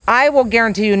I will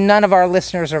guarantee you none of our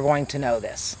listeners are going to know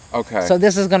this. Okay. So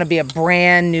this is going to be a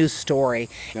brand new story.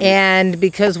 And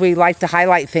because we like to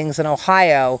highlight things in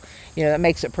Ohio, that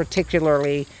makes it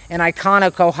particularly an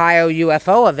iconic Ohio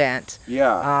UFO event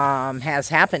has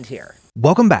happened here.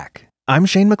 Welcome back. I'm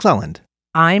Shane McClelland.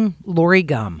 I'm Lori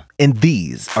Gum. And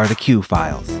these are the Q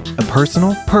Files, a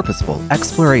personal, purposeful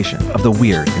exploration of the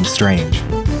weird and strange.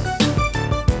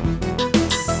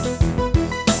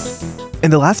 In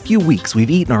the last few weeks,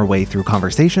 we've eaten our way through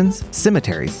conversations,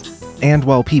 cemeteries, and,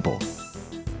 well, people.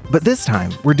 But this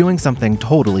time, we're doing something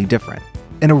totally different.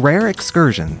 In a rare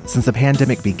excursion since the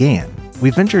pandemic began,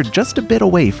 we've ventured just a bit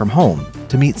away from home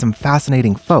to meet some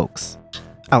fascinating folks.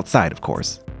 Outside, of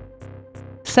course.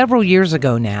 Several years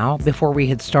ago now, before we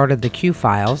had started the Q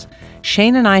Files,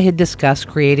 Shane and I had discussed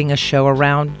creating a show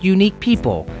around unique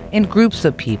people and groups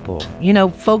of people.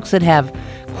 Folks that have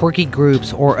quirky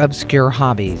groups or obscure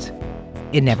hobbies.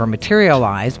 It never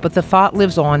materialized, but the thought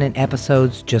lives on in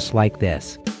episodes just like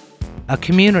this. A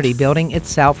community building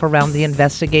itself around the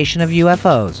investigation of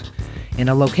UFOs in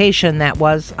a location that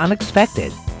was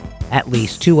unexpected, at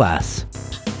least to us.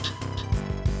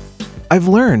 I've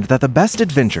learned that the best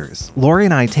adventures Lori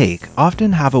and I take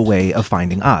often have a way of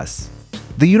finding us.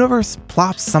 The universe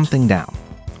plops something down.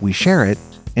 We share it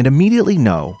and immediately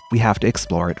know we have to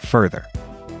explore it further.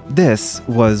 This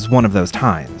was one of those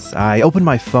times. I opened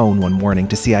my phone one morning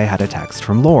to see I had a text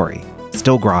from Lori.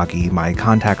 Still groggy, my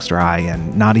contacts dry,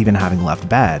 and not even having left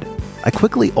bed, I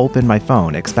quickly opened my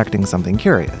phone expecting something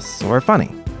curious or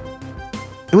funny.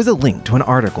 It was a link to an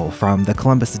article from the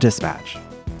Columbus Dispatch.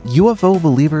 UFO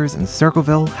believers in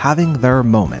Circleville having their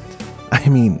moment. I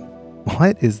mean,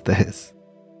 what is this?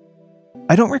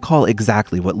 I don't recall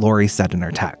exactly what Lori said in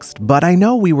her text, but I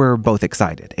know we were both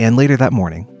excited, and later that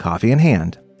morning, coffee in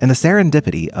hand, and the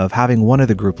serendipity of having one of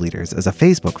the group leaders as a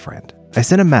Facebook friend, I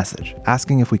sent a message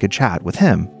asking if we could chat with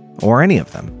him or any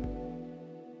of them.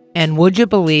 And would you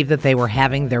believe that they were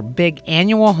having their big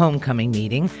annual homecoming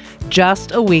meeting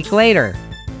just a week later?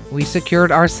 We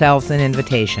secured ourselves an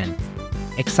invitation.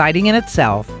 Exciting in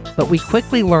itself, but we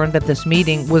quickly learned that this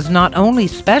meeting was not only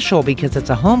special because it's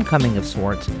a homecoming of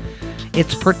sorts,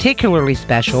 it's particularly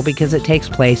special because it takes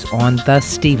place on the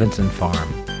Stevenson farm.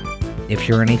 If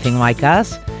you're anything like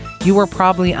us, you were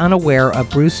probably unaware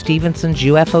of Bruce Stevenson's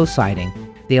UFO sighting,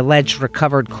 the alleged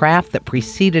recovered craft that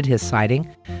preceded his sighting,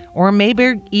 or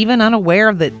maybe even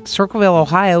unaware that Circleville,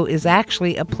 Ohio is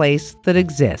actually a place that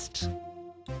exists.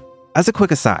 As a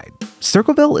quick aside,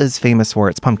 Circleville is famous for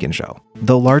its pumpkin show,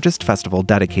 the largest festival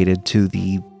dedicated to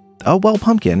the,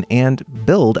 pumpkin and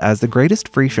billed as the greatest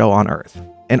free show on Earth.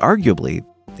 And arguably,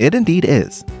 it indeed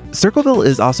is. Circleville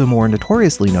is also more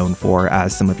notoriously known for,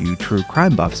 as some of you true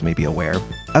crime buffs may be aware,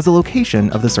 as a location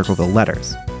of the Circleville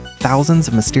letters. Thousands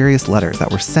of mysterious letters that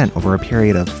were sent over a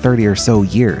period of 30 or so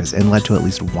years and led to at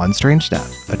least one strange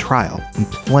death, a trial, and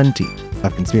plenty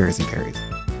of conspiracy theories.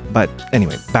 But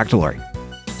anyway, back to Lori.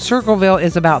 Circleville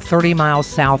is about 30 miles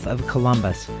south of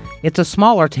Columbus. It's a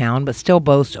smaller town, but still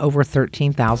boasts over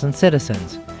 13,000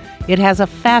 citizens. It has a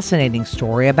fascinating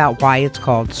story about why it's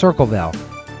called Circleville,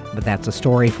 but that's a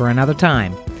story for another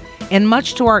time. And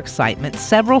much to our excitement,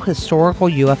 several historical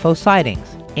UFO sightings,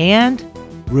 and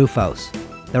RUFOS,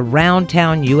 the Round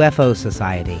Town UFO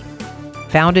Society.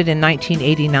 Founded in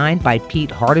 1989 by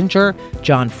Pete Hardinger,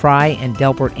 John Fry, and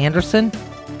Delbert Anderson,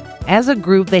 as a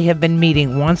group they have been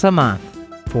meeting once a month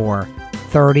for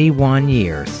 31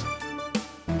 years.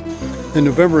 In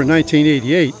November of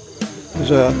 1988,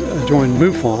 I joined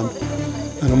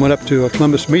MUFON, and I went up to a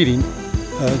Columbus meeting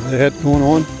they had going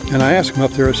on, and I asked them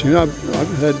up there, I said,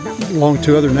 I've had belonged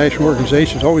to other national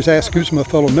organizations, always ask who's my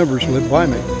fellow members who live by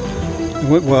me. And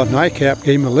NICAP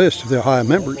gave me a list of the Ohio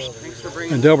members,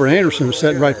 and Delbert Anderson was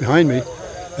sitting right behind me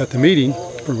at the meeting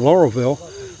from Laurelville.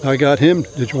 I got him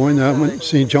to join. I went and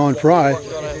see John Fry,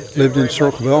 lived in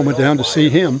Circleville. I went down to see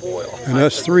him, and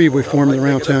us three, we formed the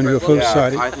Round Town UFO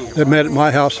Society. That met at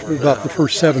my house for about the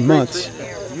first 7 months,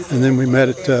 and then we met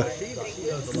at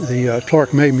the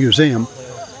Clark May Museum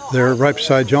there right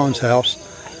beside John's house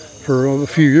for a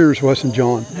few years, wasn't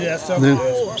John? And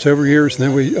then several years,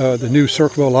 and then the new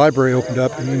Circleville Library opened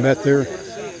up, and we met there.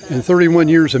 In 31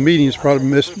 years of meetings, probably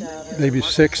missed maybe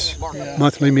 6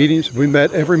 monthly meetings. We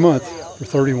met every month for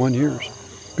 31 years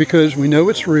because we know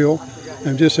it's real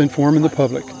and just informing the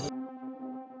public.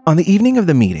 On the evening of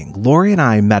the meeting, Lori and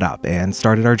I met up and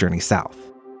started our journey south.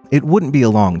 It wouldn't be a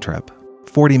long trip,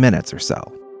 40 minutes or so,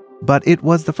 but it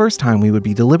was the first time we would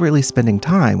be deliberately spending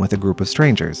time with a group of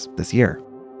strangers this year.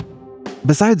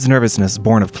 Besides nervousness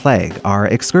born of plague, our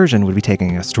excursion would be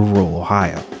taking us to rural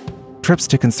Ohio. Trips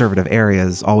to conservative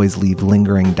areas always leave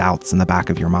lingering doubts in the back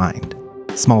of your mind.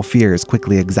 small fears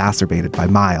quickly exacerbated by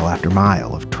mile after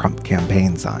mile of Trump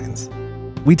campaign signs.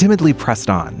 We timidly pressed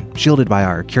on, shielded by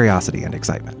our curiosity and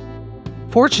excitement.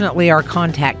 Fortunately, our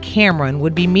contact Cameron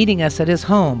would be meeting us at his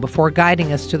home before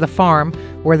guiding us to the farm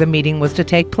where the meeting was to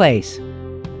take place.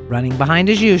 Running behind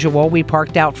as usual, we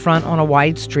parked out front on a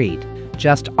wide street,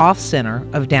 just off-center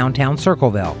of downtown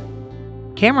Circleville.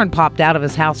 Cameron popped out of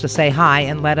his house to say hi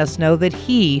and let us know that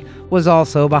he was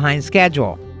also behind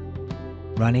schedule.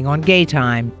 Running on gay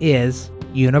time is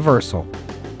universal.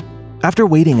 After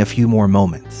waiting a few more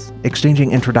moments,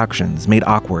 exchanging introductions made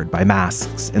awkward by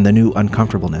masks and the new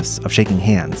uncomfortableness of shaking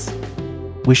hands,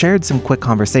 we shared some quick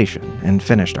conversation and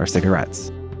finished our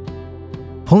cigarettes.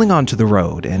 Pulling onto the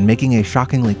road and making a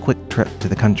shockingly quick trip to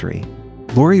the country,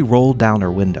 Lori rolled down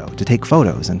her window to take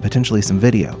photos and potentially some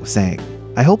video, saying,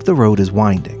 "I hope the road is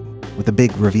winding," with a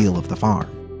big reveal of the farm.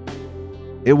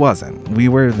 It wasn't. We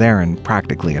were there in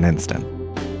practically an instant.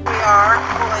 We are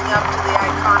pulling up to the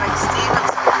iconic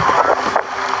Stevenson Farm,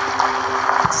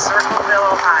 Circleville,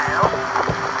 Ohio,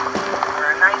 for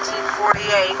a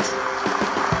 1948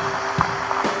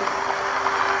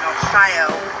 Ohio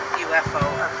UFO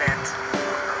event.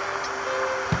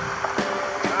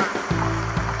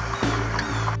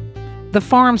 The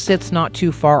farm sits not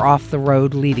too far off the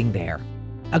road leading there.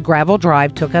 A gravel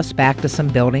drive took us back to some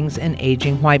buildings and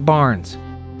aging white barns.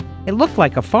 It looked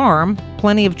like a farm,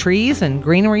 plenty of trees and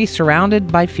greenery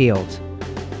surrounded by fields.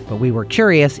 But we were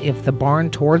curious if the barn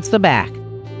towards the back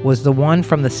was the one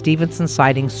from the Stevenson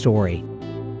sighting story.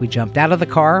 We jumped out of the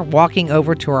car, walking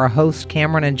over to our hosts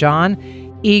Cameron and John,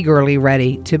 eagerly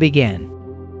ready to begin.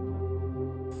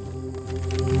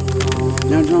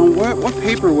 Now, John, what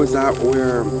paper was that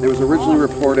where it was originally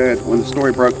reported when the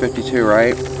story broke 52,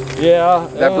 right? Yeah.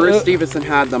 That Bruce Stevenson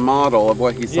had the model of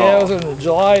what he saw. Yeah, it was in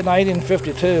July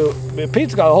 1952.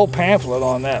 Pete's got a whole pamphlet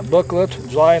on that booklet,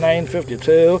 July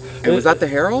 1952. And was that the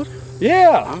Herald?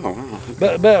 Yeah. Oh, wow.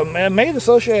 But it made the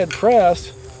Associated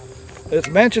Press. It's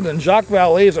mentioned in Jacques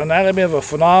Vallée's Anatomy of a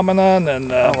Phenomenon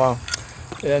and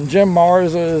and Jim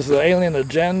Mars's The Alien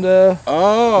Agenda.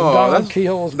 Oh, Donald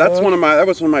Keel's that book.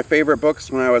 was one of my favorite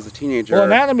books when I was a teenager. Well,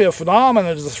 Anatomy of a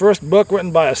Phenomenon is the first book written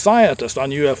by a scientist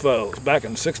on UFOs back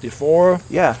in '64.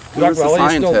 Yeah, who was the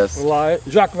scientist? Still alive.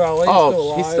 Jacques Vallée's still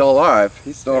alive. He's still alive.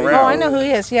 He's still around. Oh, I know who he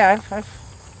is. Yeah, I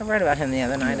read about him the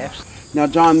other night, actually. Now,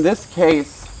 John, this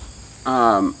case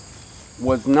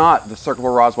was not the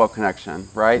Circleville Roswell connection,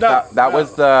 right? No, that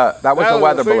was the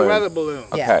weather balloon. Weather balloon.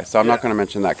 Okay, Yeah. so I'm not going to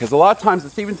mention that because a lot of times the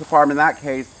Stevenson Farm in that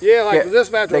case, Yeah, like the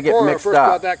dispatch they get reporter mixed first up.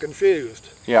 got that confused.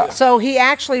 Yeah. So he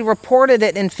actually reported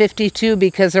it in 52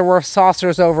 because there were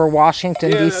saucers over Washington,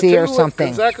 D.C. or something.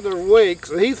 Consecutive weeks.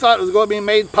 He thought it was going to be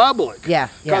made public. Yeah,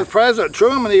 yeah. Because President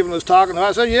Truman even was talking about it.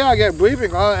 I said, yeah, I get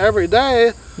briefing on it every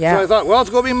day. Yeah. So I thought, well,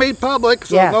 it's going to be made public,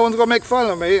 so Yeah. no one's going to make fun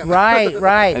of me.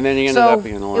 Right. And then he ended up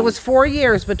being the one. It was 4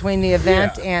 years between the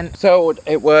event Yeah. and So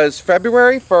it was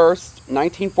February 1st,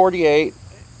 1948,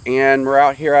 and we're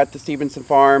out here at the Stevenson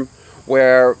Farm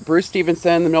where Bruce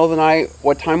Stevenson, in the middle of the night,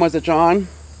 what time was it, John?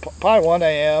 Probably 1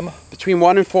 a.m. Between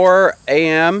 1 and 4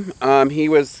 a.m.,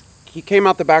 he came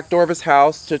out the back door of his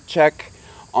house to check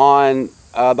on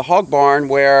the hog barn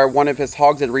where one of his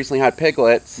hogs had recently had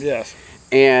piglets. Yes.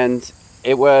 And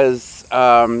it was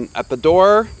at the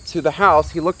door to the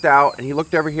house. He looked out and he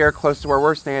looked over here close to where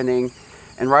we're standing,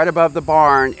 and right above the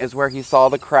barn is where he saw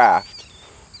the craft.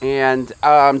 And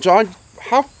John,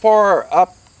 how far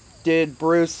up did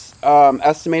Bruce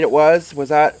estimate it was? Was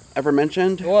that ever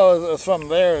mentioned? Well, it's from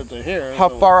there to here. How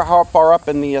far up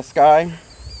in the sky?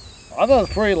 I thought it was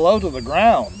pretty low to the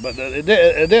ground, but it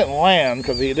didn't land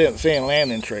because he didn't see any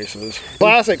landing traces.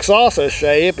 Classic sausage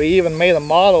shape. He even made a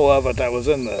model of it that was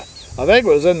in the, I think it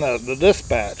was in the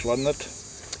dispatch, wasn't it?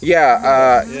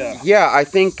 Yeah. Yeah. Yeah, I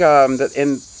think that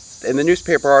in the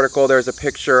newspaper article there's a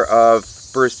picture of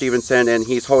Bruce Stevenson and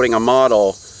he's holding a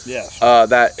model. Yes.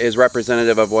 That is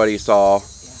representative of what he saw.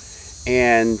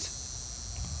 And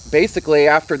basically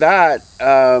after that,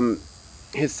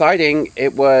 his sighting,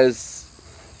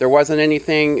 there wasn't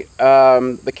anything,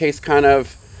 the case kind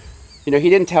of, he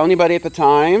didn't tell anybody at the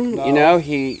time. No.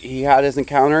 He had his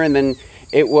encounter, and then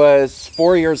it was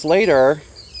 4 years later,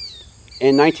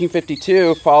 in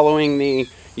 1952, following the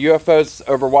UFOs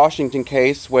over Washington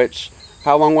case, which,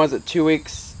 how long was it, 2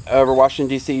 weeks? Over Washington,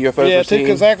 D.C., UFOs Yeah, were 2 seen.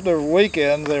 consecutive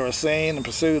weekends they were seen and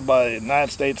pursued by the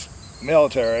United States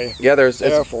military. Yeah, Air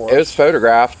Force. it was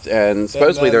photographed, and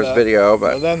supposedly then, there's video,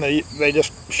 but... And then they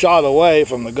just shot away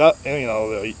from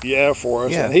the Air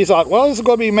Force. Yeah. And he thought, well, this is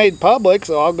going to be made public,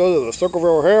 so I'll go to the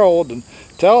Circleville Herald and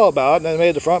tell about it. And they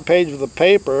made the front page of the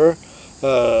paper.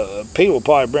 Pete will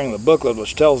probably bring the booklet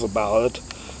which tells about it.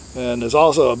 And there's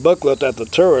also a booklet at the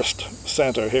tourist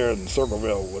center here in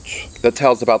Circleville, which That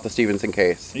tells about the Stevenson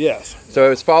case. yes, So it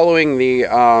was following the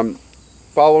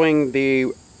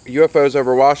UFOs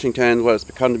over Washington, what has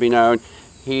become to be known.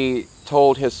 He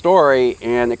told his story,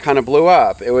 and it kind of blew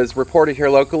up. It was reported here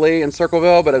locally in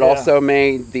Circleville, but it Yeah. also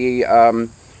made the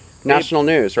national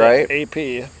news, right?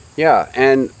 AP. Yeah,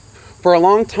 and for a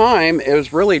long time, it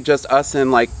was really just us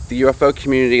in like the UFO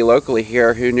community locally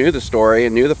here who knew the story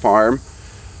and knew the farm.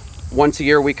 Once a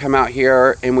year, we come out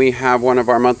here and we have one of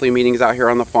our monthly meetings out here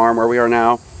on the farm where we are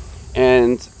now.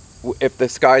 And if the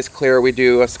sky's clear, we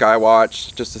do a sky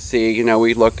watch just to see, you know,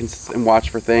 we look and watch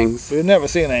for things. We've never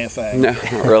seen anything. No,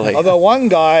 not really. Although one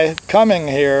guy coming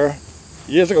here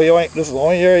years ago, this is the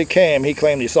only year he came, he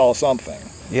claimed he saw something.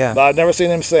 Yeah. But I've never seen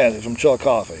him since. He's from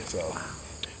Chillicothe, so.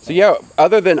 So yeah,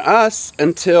 other than us,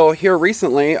 until here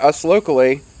recently, us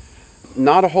locally,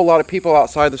 not a whole lot of people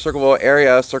outside the Circleville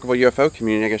area, Circleville UFO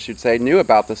community, I guess you'd say, knew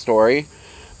about the story.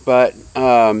 But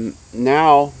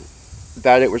now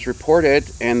that it was reported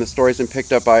and the story's been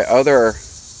picked up by other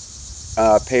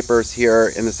papers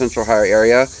here in the Central Ohio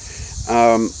area,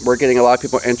 we're getting a lot of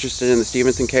people interested in the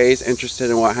Stevenson case,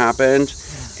 interested in what happened.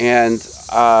 And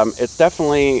it's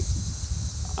definitely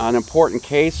an important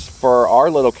case for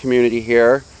our little community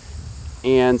here.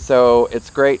 And so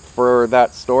it's great for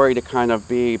that story to kind of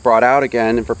be brought out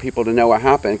again and for people to know what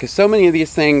happened. Because so many of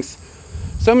these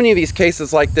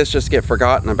cases like this just get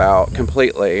forgotten about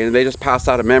completely, and they just pass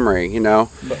out of memory, you know.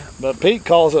 But Pete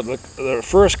calls it the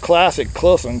first classic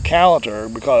close encounter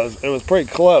because it was pretty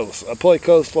close, a pretty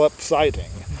close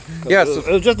sighting. Yes. It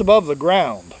was just above the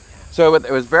ground. So it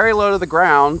was very low to the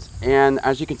ground, and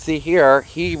as you can see here,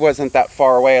 he wasn't that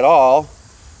far away at all.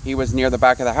 He was near the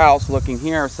back of the house looking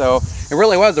here, so it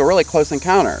really was a really close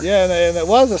encounter. Yeah, and it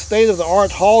was a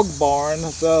state-of-the-art hog barn,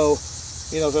 so,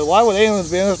 you know, so why would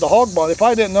aliens be in the hog barn? They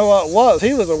probably didn't know what it was.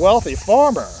 He was a wealthy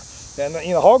farmer, and,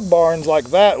 you know, hog barns like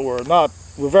that were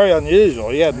very unusual.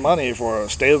 He had money for a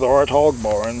state-of-the-art hog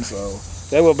barn, so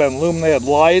they would have been illuminated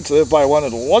lights. Everybody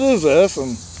wondered, what is this?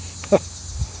 And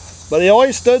but he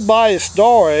always stood by his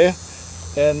story,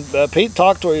 and Pete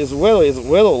talked to his widow. His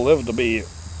widow lived to be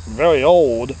very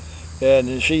old,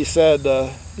 and she said,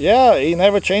 yeah, he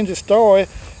never changed his story.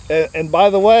 And by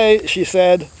the way, she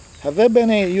said, have there been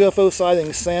any UFO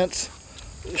sightings since?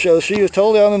 So she was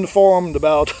totally uninformed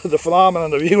about the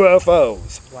phenomenon of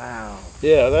UFOs. Wow.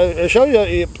 Yeah, it shows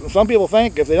you, some people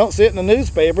think if they don't see it in the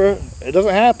newspaper, it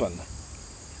doesn't happen.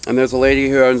 And there's a lady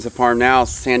who owns the farm now,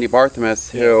 Sandy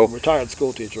Barthemus, who Retired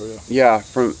school teacher, yeah.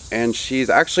 and she's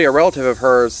actually a relative of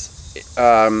hers.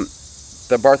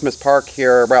 The Barthemus Park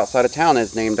here outside of town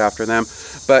is named after them.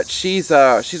 But she's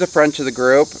a friend to the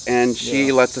group, and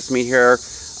she lets us meet here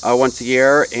once a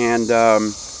year. And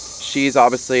she's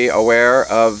obviously aware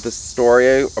of the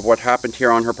story of what happened here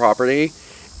on her property.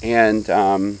 And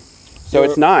so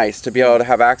it's nice to be able to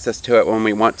have access to it when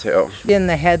we want to. In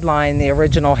the headline, the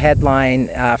original headline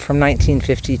from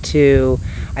 1952,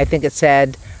 I think it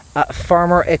said,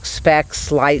 farmer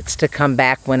expects lights to come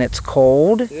back when it's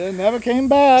cold. It never came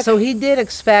back. So he did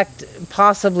expect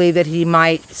possibly that he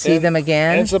might see them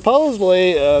again. And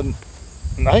supposedly, I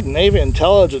think Navy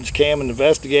intelligence came and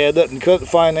investigated it and couldn't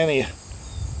find any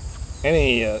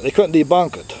they couldn't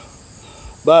debunk it.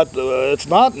 But it's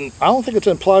not, I don't think it's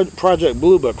in Project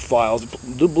Blue Book files.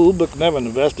 The Blue Book never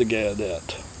investigated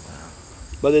it.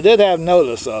 But they did have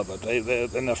notice of it. They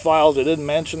in the files, they didn't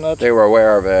mention it. They were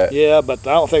aware of it. Yeah, but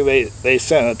I don't think they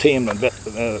sent a team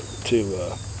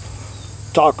to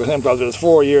talk with him because it was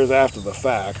 4 years after the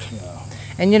fact. You know.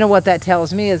 And you know what that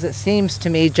tells me is it seems to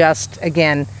me just,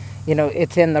 again, you know,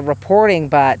 it's in the reporting,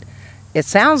 but it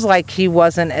sounds like he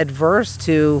wasn't adverse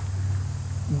to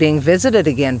being visited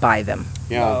again by them.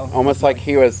 Yeah, almost like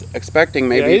he was expecting,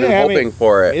 maybe he even didn't have hoping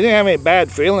for it. He didn't have any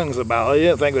bad feelings about it. He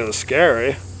didn't think it was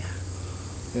scary.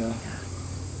 Yeah.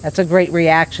 That's a great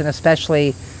reaction,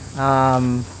 especially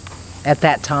at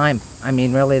that time. I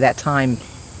mean, really, that time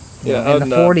in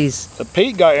the 40s.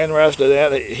 Pete got interested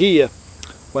in it. He,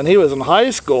 when he was in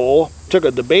high school, took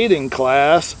a debating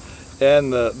class,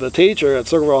 and the teacher at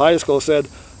Circleville High School said,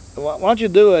 "Why don't you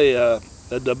do a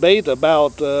debate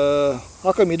about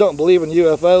how come you don't believe in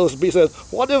UFOs?" He said,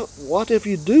 "What if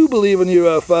you do believe in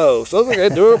UFOs?" So they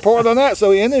do a report on that.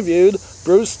 So he interviewed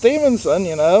Bruce Stevenson,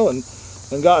 you know, and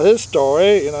got his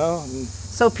story, you know.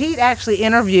 So Pete actually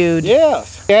interviewed...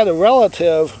 Yes. He had a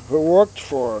relative who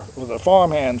was a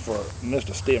farmhand for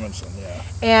Mr. Stevenson, yeah.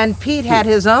 And Pete had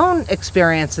his own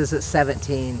experiences at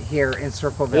 17 here in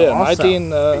Circleville also.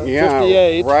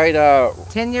 1958. Right.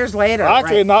 10 years later.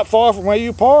 Actually, right. not far from where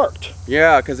you parked.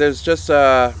 Yeah, because it was just,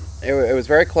 it was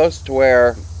very close to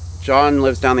where John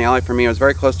lives down the alley from me. It was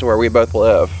very close to where we both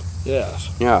live.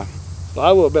 Yes. Yeah. So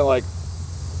I would have been like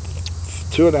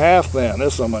 2.5 then.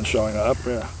 There's someone showing up.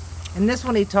 Yeah. And this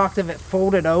one, he talked of it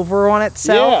folded over on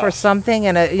itself or something,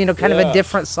 and kind of a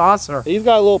different saucer. He's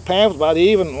got a little pamphlet about it.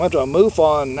 He even went to a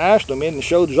MUFON national meeting and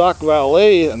showed Jacques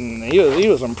Vallée, and he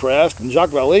was impressed. And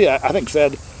Jacques Vallée, I think,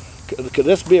 said, could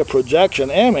this be a projection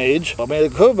image? I mean,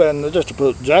 it could have been just a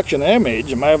projection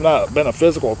image. It might have not been a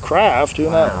physical craft. Who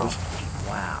knows?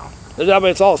 Wow. I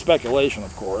mean, it's all speculation,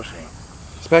 of course.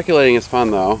 Speculating is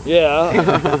fun, though.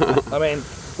 Yeah. I mean,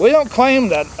 we don't claim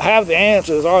that have the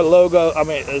answers. Our logo,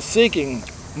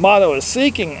 motto is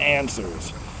seeking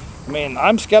answers. I mean,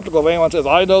 I'm skeptical if anyone says,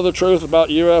 I know the truth about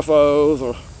UFOs,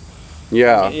 or...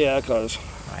 Yeah. Yeah, because...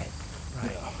 Right.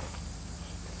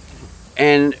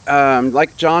 And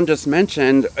like John just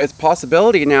mentioned, it's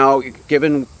possibility now,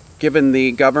 given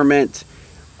the government,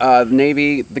 the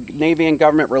Navy and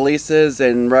government releases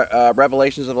and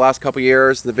revelations of the last couple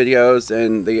years, the videos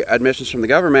and the admissions from the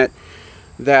government,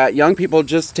 that young people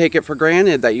just take it for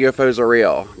granted that UFOs are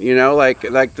real. You know, like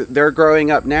they're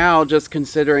growing up now just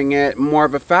considering it more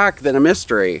of a fact than a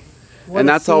mystery. And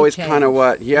that's always kind of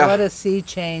what a sea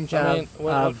change. I mean,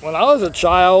 when I was a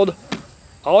child,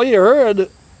 all you heard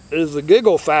is the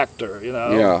giggle factor, you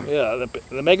know. Yeah,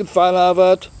 they're making fun of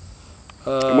it.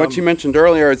 And what you mentioned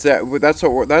earlier is that's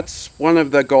one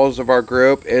of the goals of our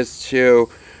group, is to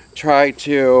try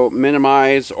to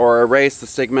minimize or erase the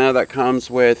stigma that comes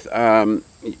with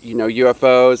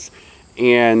UFOs,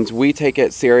 and we take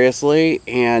it seriously,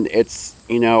 and it's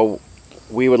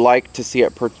we would like to see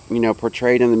it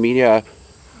portrayed in the media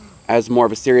as more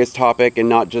of a serious topic and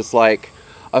not just like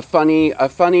a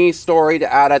funny story to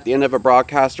add at the end of a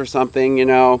broadcast or something,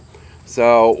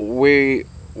 so we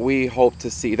hope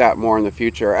to see that more in the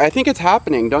future. I think it's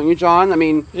happening, don't you, John? I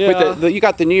mean, with you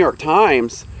got the New York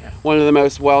Times, one of the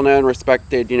most well-known,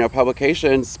 respected,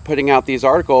 publications, putting out these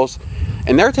articles,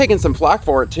 and they're taking some flack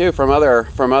for it too from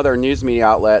other news media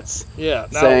outlets. Yeah.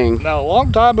 Now a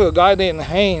long time ago, a guy named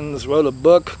Haynes wrote a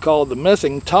book called "The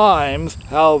Missing Times,"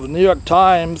 how the New York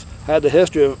Times had the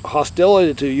history of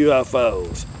hostility to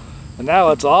UFOs, and now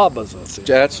it's opposite.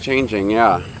 That's changing,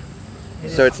 yeah.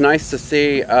 So it's nice to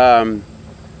see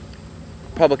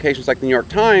publications like the New York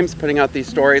Times putting out these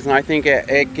stories, and I think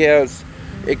it gives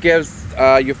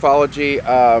ufology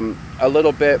a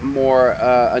little bit more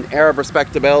an air of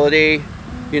respectability.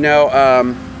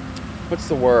 What's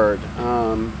the word?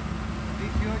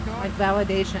 Like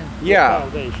validation. Yeah.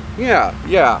 Validation.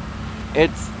 Yeah.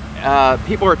 It's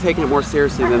people are taking it more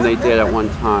seriously than they did at one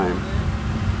time,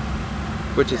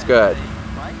 which is good.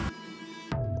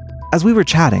 As we were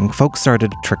chatting, folks started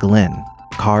to trickle in.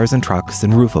 Cars and trucks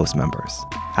and Rufos members,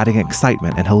 adding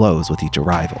excitement and hellos with each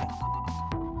arrival.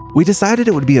 We decided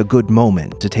it would be a good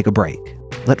moment to take a break,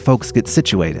 let folks get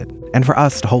situated, and for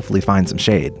us to hopefully find some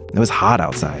shade. It was hot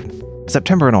outside.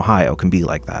 September in Ohio can be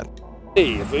like that.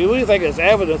 If we really think it's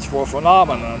evidence for a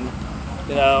phenomenon,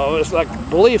 it's like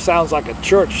belief sounds like a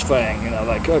church thing.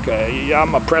 Like, okay,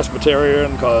 I'm a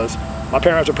Presbyterian because my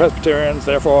parents are Presbyterians,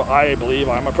 therefore I believe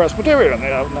I'm a Presbyterian.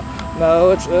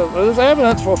 No, there's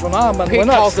evidence for a phenomenon. He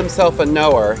calls himself a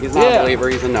knower. He's not a believer,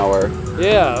 he's a knower.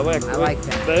 Yeah, I like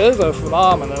that. There is a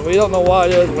phenomenon. We don't know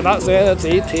what it is. We're not saying it's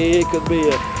ET. It could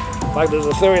be like there's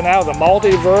a theory now, the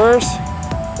multiverse.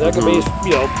 There could be,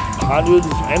 hundreds,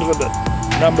 infinite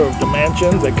number of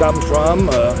dimensions it comes from.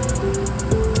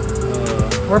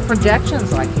 Or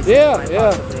projections, like you said.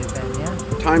 Yeah.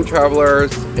 Time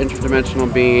travelers,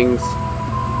 interdimensional beings,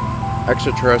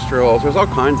 extraterrestrials. There's all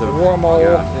kinds of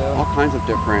wormhole. All kinds of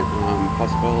different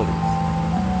possibilities.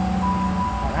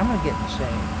 I'm gonna get in the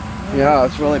shade. Yeah,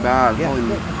 it's really bad. Yeah.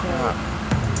 Holy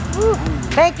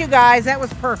Thank you, guys. That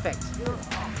was perfect.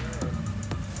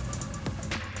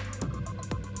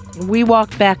 We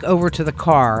walked back over to the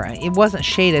car. It wasn't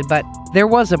shaded, but there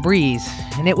was a breeze,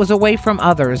 and it was away from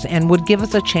others and would give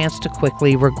us a chance to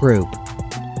quickly regroup.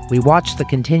 We watched the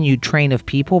continued train of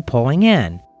people pulling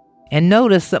in and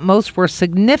noticed that most were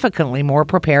significantly more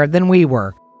prepared than we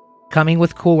were, coming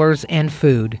with coolers and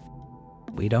food.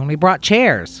 We'd only brought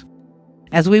chairs.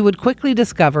 As we would quickly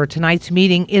discover, tonight's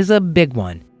meeting is a big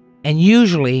one and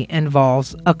usually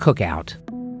involves a cookout.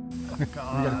 We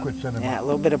gotta quit sending Yeah, a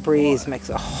little bit of breeze makes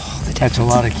all the difference. That's a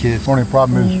lot of kids. Only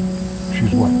problem is,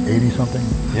 she's what, 80-something?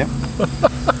 Yep.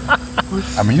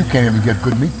 I mean, you can't even get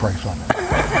good meat price on that.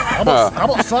 How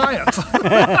about science?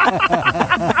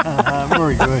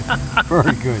 Very good.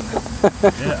 Very good.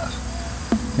 Yes.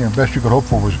 Best you could hope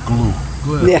for was glue.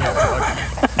 Yeah.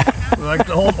 Like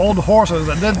the old horses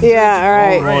that didn't. Yeah, all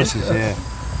right. Old horses, yeah.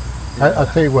 I'll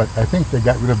tell you what, I think they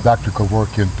got rid of Dr.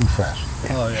 Kevorkian too fast.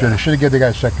 Oh, yeah. Should have given the guy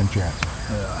a second chance.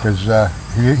 Because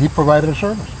he provided a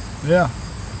service. Yeah.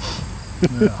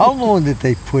 How long did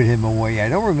they put him away? I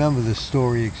don't remember the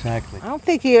story exactly. I don't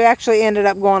think he actually ended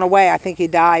up going away. I think he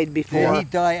died before. Did he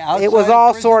die outside? It was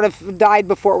all prison? sort of died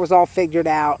before it was all figured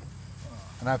out.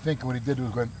 And I think what he did was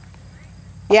going,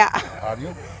 Yeah, how do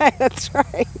you? that's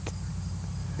right.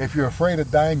 If you're afraid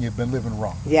of dying, you've been living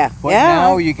wrong. Yeah, But yeah.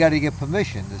 now you got to get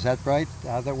permission. Is that right?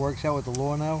 How that works out with the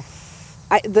law now?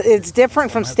 It's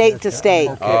different from state to state.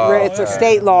 It's a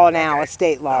state law now. A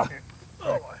state law.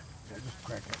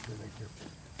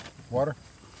 Water?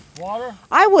 Water?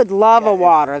 I would love a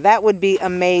water. That would be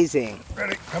amazing.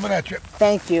 Ready? Coming at you.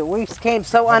 Thank you. We came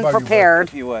so How about you, unprepared.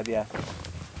 If you would, yeah.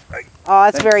 Oh,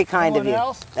 that's very kind of Anyone you.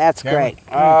 else? That's Cameron?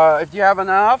 great. If you have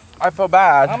enough, I feel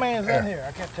bad. How many is in here?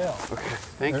 I can't tell.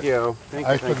 Thank you. Thank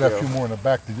you. I still got a few more in the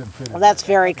back that didn't fit in. Well, that's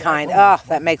very kind. Oh,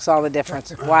 that makes all the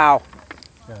difference. Wow.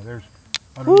 Yeah, there's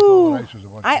underneath all the ice is a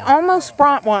bunch I more. almost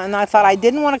brought one, and I thought I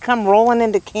didn't want to come rolling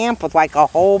into camp with like a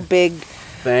whole big.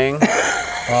 Thing. Jared,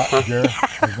 I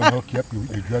was going to hook you up.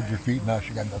 You drugged your feet. Now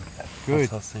she got another. Good.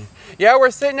 Yeah,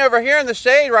 we're sitting over here in the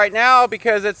shade right now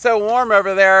because it's so warm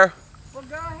over there. Well,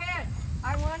 go ahead.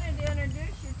 I wanted to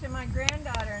introduce you to my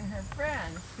granddaughter and her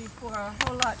friends before a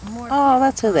whole lot more. Oh,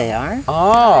 that's who they are. I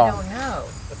Oh. don't know.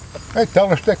 Hey, tell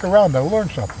her to stick around. They'll learn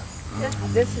something.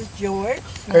 This is George.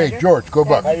 Hey, George, go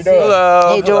back. How you doing?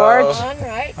 Hello. Hey, George. John,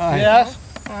 right? Yes.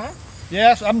 Huh?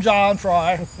 Yes, I'm John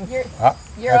Fry. You're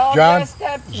That's all John, dressed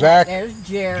up. Zach, There's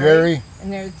Jerry. Jerry,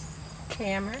 And there's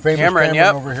Cameron. famous Cameron, Cameron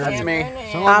yep. over here. That's me.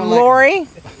 Cameron I'm Lori.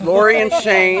 Lori and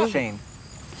Shane. and Shane.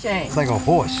 It's like a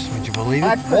horse. Would you believe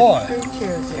I it? put Boy. 3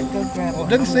 chairs there. Go grab one.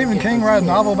 Didn't Stephen King write a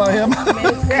novel about him?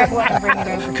 Let's grab one and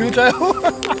bring it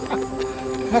over.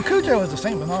 Cujo? No, Cujo was the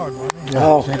St. Bernard one.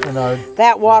 Oh. St. Bernard.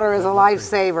 That water is a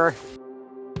lifesaver.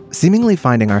 Seemingly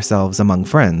finding ourselves among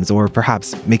friends, or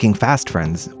perhaps making fast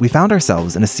friends, we found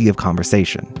ourselves in a sea of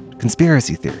conversation.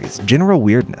 Conspiracy theories, general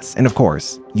weirdness, and of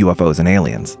course, UFOs and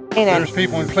aliens. There's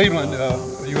people in Cleveland,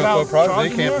 UFO project,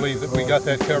 they can't believe that we got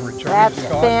that coverage. That's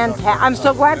fantastic. I'm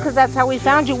so glad because that's how we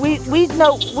found you. We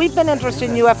know we've been interested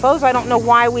in UFOs. I don't know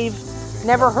why we've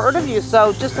never heard of you.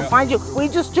 So just to find you, we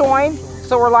just joined.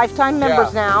 So we're lifetime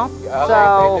members now.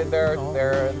 So They did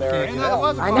their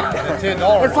I know.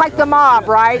 $10. It's like the mob,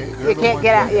 right? You can't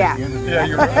get out. Yeah. Yeah,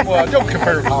 you're right. Well, don't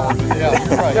compare it. Yeah,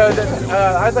 you're right. So,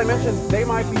 as I mentioned, they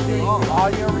might be doing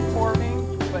audio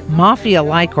recording. But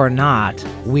Mafia-like or not,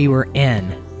 we were in.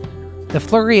 The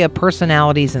flurry of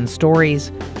personalities and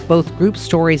stories, both group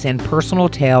stories and personal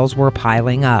tales, were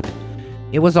piling up.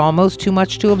 It was almost too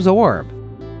much to absorb.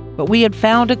 But we had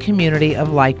found a community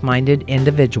of like-minded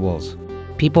individuals,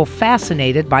 people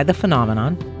fascinated by the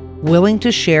phenomenon, willing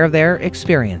to share their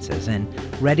experiences, and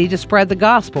ready to spread the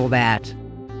gospel that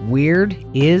weird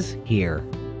is here.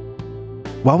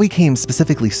 While we came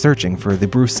specifically searching for the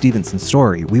Bruce Stevenson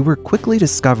story, we were quickly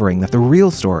discovering that the real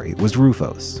story was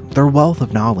Rufos, their wealth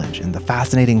of knowledge, and the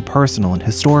fascinating personal and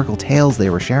historical tales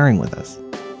they were sharing with us.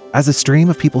 As a stream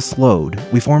of people slowed,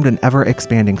 we formed an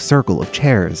ever-expanding circle of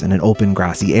chairs in an open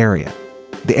grassy area.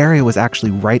 The area was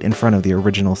actually right in front of the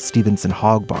original Stevenson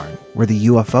hog barn, where the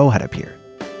UFO had appeared.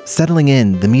 Settling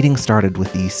in, the meeting started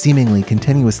with the seemingly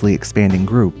continuously expanding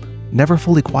group, never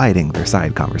fully quieting their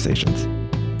side conversations.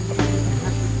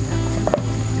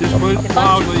 This was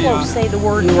loudly Say the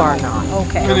word. You are not.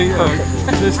 Okay.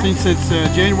 existing since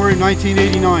January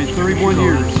 1989, 31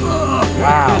 years.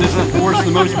 Wow. It is, of course,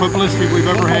 the most publicity we've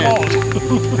ever had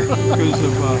because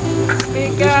of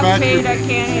Speak up, dispatch. Pete. I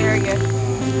can't hear you.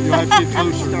 You have to get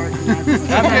closer.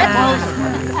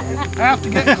 Have to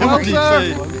get What do you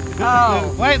say? closer.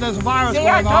 Oh. Wait, there's a virus See,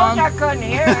 I going told on. you I couldn't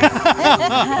hear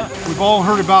it. We've all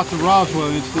heard about the Roswell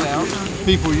incident.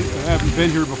 People haven't been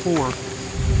here before.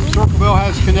 Circleville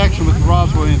has a connection with the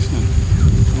Roswell incident.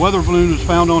 The weather balloon was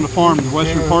found on a farm in the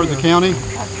western part of the county,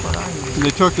 and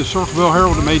they took the Circleville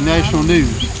Herald and made national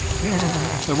news.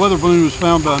 The weather balloon was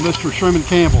found by Mr. Sherman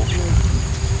Campbell.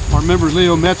 Our member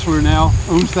Leo Metzler now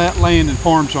owns that land and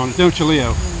farms on it, don't you,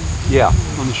 Leo? yeah.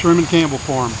 On the Sherman Campbell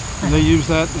farm. And they use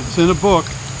that, it's in a book.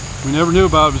 We never knew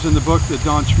about it. It was in the book that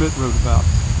Don Schmidt wrote about.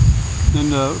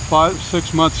 Then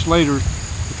 6 months later,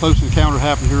 the close encounter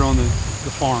happened here on the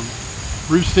farm.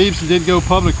 Bruce Stevenson didn't go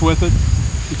public with it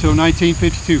until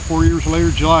 1952, 4 years later,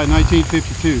 July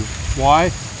 1952. Why?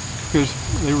 Because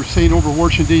they were seen over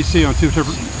Washington, D.C. on 2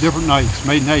 different nights,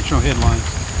 made national headlines.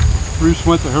 Bruce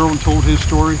went to Herald and told his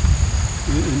story,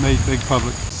 and made big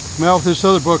public. Now with this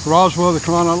other book, Roswell, the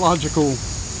Chronological,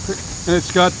 and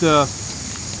it's got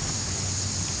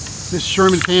this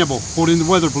Sherman Campbell holding the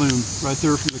weather balloon right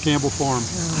there from the Campbell farm.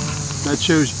 That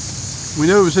shows, we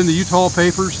know it was in the Utah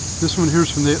papers, This one here's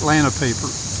from the Atlanta paper.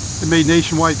 It made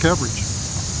nationwide coverage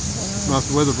about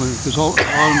the weather balloon because a lot of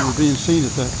them were being seen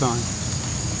at that time.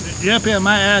 Yep, I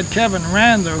might add Kevin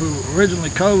Rander, who originally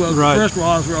co-wrote Right. the first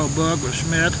Roswell book with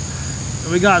Schmidt.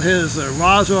 We got his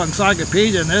Roswell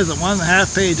Encyclopedia, and there's a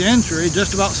 1.5-page entry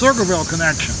just about Circleville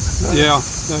connection. Yeah,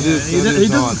 that is He odd.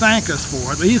 doesn't thank us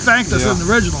for it, but he thanked us Yeah. in the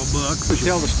original book. We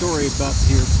tell the story about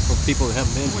here for people that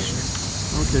haven't been here.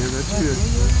 Okay, that's good.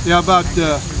 Yeah, about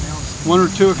 1 or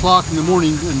 2 o'clock in the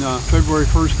morning on February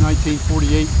 1st,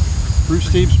 1948, Bruce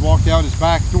Stevens walked out his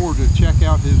back door to check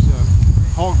out his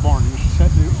hog barn. He was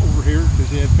sitting over here because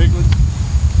he had piglets,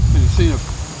 and he seen a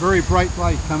very bright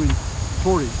light coming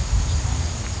toward him.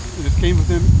 And it came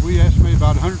within, we estimate,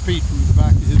 about 100 feet from the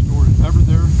back of his door. It hovered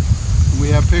there, and we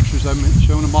have pictures. I've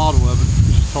shown a model of it.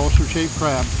 It's a saucer-shaped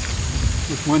crab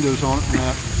with windows on it and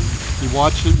that. He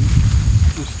watched it and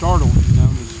was startled,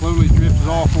 and it slowly drifted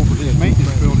off over his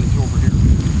maintenance buildings over here.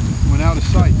 Went out of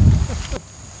sight.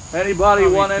 Anybody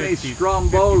want any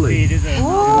stromboli?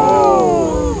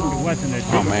 Oh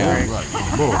man.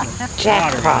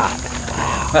 Jackpot.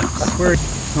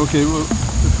 Okay, well,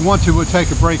 if you want to, we'll take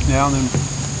a break now, and then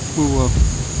we'll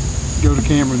go to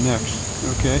Cameron next,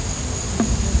 okay?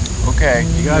 Okay.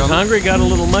 You guys hungry? Got a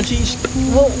little munchies?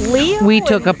 Well, Leo. We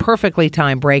took a perfectly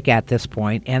timed break at this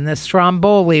point, and the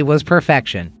stromboli was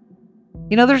perfection.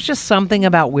 You know, there's just something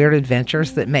about weird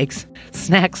adventures that makes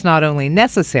snacks not only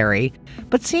necessary,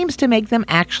 but seems to make them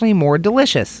actually more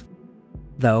delicious.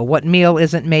 Though, what meal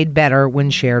isn't made better when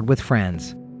shared with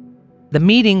friends? The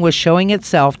meeting was showing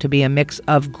itself to be a mix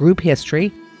of group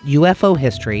history, UFO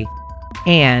history,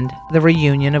 and the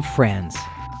reunion of friends.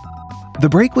 The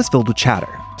break was filled with chatter,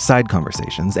 side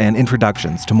conversations, and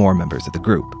introductions to more members of the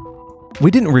group. We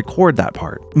didn't record that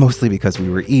part, mostly because we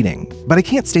were eating, but I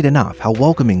can't state enough how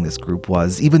welcoming this group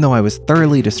was, even though I was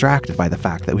thoroughly distracted by the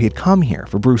fact that we had come here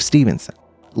for Bruce Stevenson,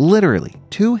 literally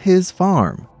to his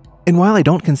farm. And while I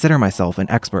don't consider myself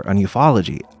an expert on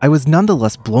ufology, I was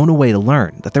nonetheless blown away to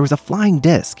learn that there was a flying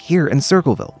disc here in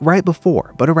Circleville right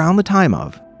before, but around the time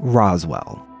of,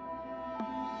 Roswell.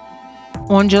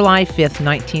 On July 5th,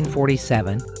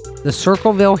 1947, the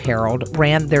Circleville Herald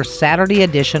ran their Saturday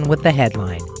edition with the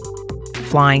headline,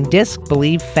 "Flying Disc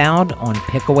Believed Found on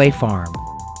Pickaway Farm."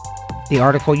 The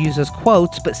article uses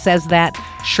quotes but says that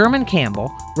Sherman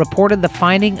Campbell reported the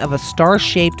finding of a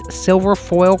star-shaped silver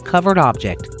foil-covered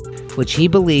object, which he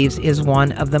believes is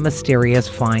one of the mysterious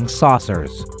flying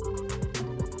saucers.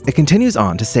 It continues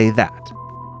on to say that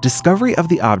discovery of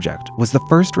the object was the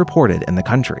first reported in the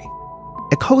country.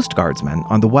 A Coast Guardsman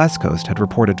on the West Coast had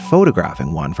reported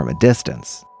photographing one from a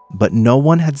distance, but no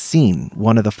one had seen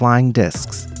one of the flying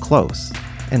discs close,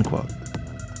 end quote.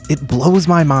 It blows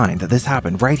my mind that this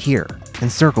happened right here in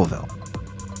Circleville.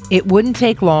 It wouldn't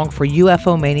take long for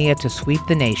UFO mania to sweep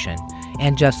the nation,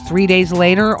 and just 3 days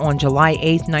later, on July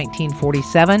 8,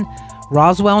 1947,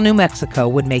 Roswell, New Mexico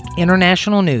would make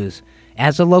international news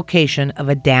as a location of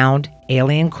a downed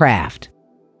alien craft.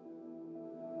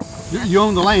 You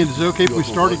own the land. Is it okay if we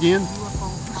start again?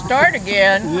 Start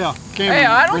again. Yeah. Cameron. Hey,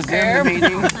 I don't Resume care. the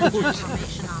meeting.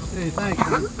 Hey, thanks.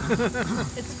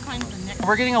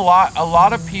 We're getting a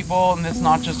lot of people, and this is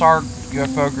not just our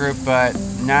UFO group, but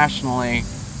nationally,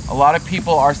 a lot of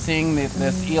people are seeing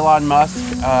this Elon Musk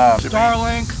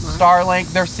Starlink.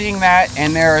 They're seeing that,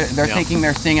 and they're thinking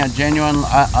they're seeing a genuine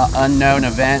unknown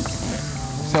event.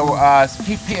 So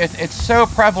it's so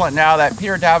prevalent now that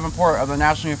Peter Davenport of the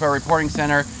National UFO Reporting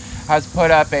Center has put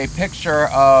up a picture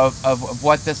of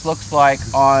what this looks like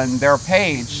on their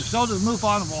page. So does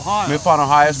MUFON of Ohio. MUFON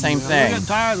Ohio, same We're thing. getting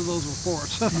tired of those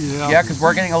reports. Yeah, because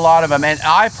we're getting a lot of them. And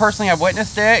I personally have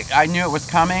witnessed it. I knew it was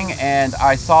coming, and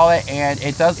I saw it, and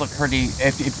it does look pretty,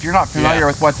 if you're not familiar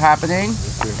with what's happening,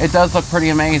 it does look pretty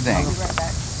amazing.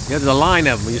 Yeah, there's a line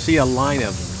of them. You see a line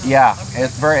of them. Yeah,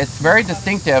 it's very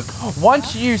distinctive.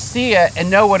 Once you see it and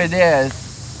know what it is,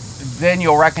 then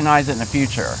you'll recognize it in the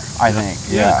future, I think.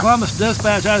 Yeah, Columbus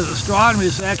Dispatch has an astronomy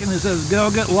section. It says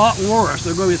it'll get a lot worse.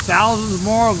 There are going to be thousands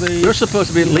more of these. There's supposed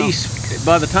to be at least,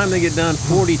 by the time they get done,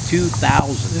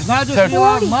 42,000. It's not just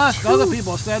Elon Musk. Other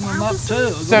people are setting them up too.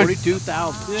 So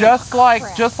 42,000. just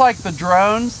like the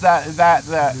drones that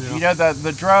you know,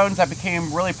 the drones that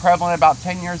became really prevalent about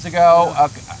 10 years ago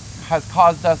has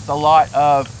caused us a lot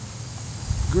of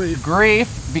grief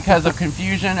because of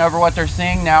confusion over what they're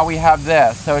seeing. Now we have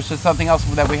this, so it's just something else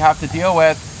that we have to deal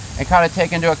with and kind of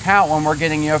take into account when we're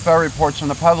getting UFO reports from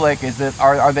the public. Is it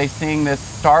are they seeing this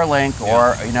Starlink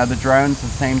or the drones? The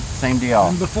same deal.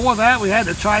 And before that, we had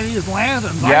the Chinese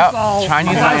lanterns. Yeah, I saw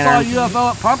Chinese a lanterns.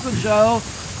 UFO at Pumpkin Show.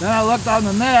 Then I looked on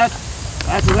the net.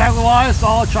 That's exactly why I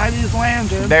saw a Chinese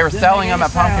lantern. They were Didn't selling make them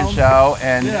any at Pumpkin sound. Show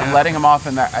and Yeah. letting them off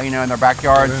in their, in their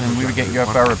backyards, and we would get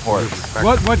UFO reports.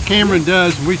 What Cameron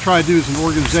does, and we try to do as an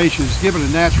organization, is give it a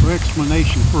natural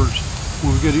explanation first.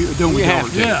 When we get a, don't we?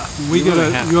 have to. Yeah. When we get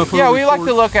a UFO Yeah, we like to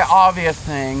report, look at obvious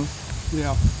things.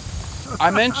 Yeah. I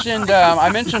mentioned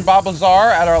Bob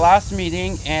Lazar at our last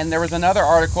meeting, and there was another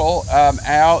article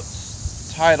out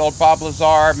titled "Bob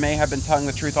Lazar May Have Been Telling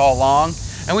the Truth All Along,"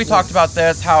 and we talked about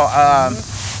this, how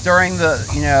during the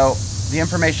the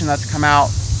information that's come out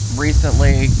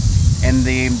recently, and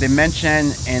the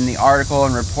mention in the article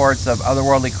and reports of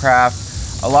otherworldly craft,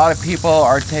 a lot of people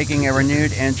are taking a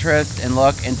renewed interest and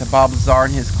look into Bob Lazar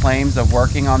and his claims of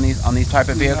working on these type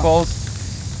of vehicles,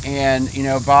 and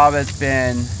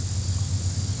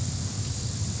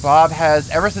Bob has,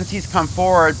 ever since he's come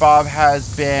forward, Bob has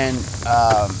been,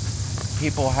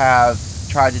 people have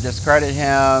tried to discredit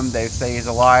him. They say he's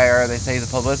a liar. They say he's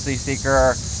a publicity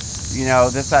seeker,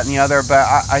 this, that, and the other. But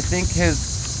I think his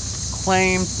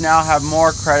claims now have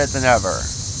more credit than ever,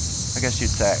 I guess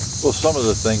you'd say. Well, some of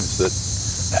the things that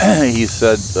he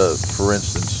said, for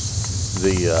instance,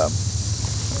 the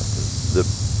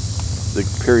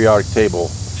periodic table.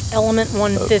 Element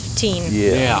 115.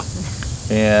 Yeah.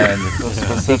 And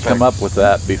he come up with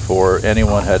that before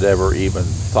anyone had ever even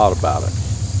thought about it.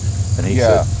 And he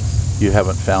said, you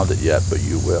haven't found it yet, but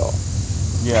you will.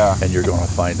 Yeah. And you're going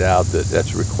to find out that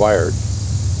that's required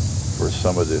for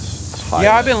some of this high.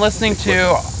 Yeah, I've been listening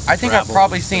to, I think I've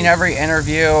probably seen every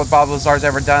interview Bob Lazar's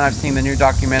ever done. I've seen the new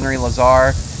documentary,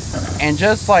 Lazar. And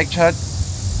just like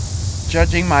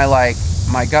judging my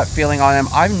gut feeling on him,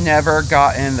 I've never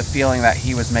gotten the feeling that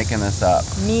he was making this up.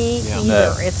 Me either.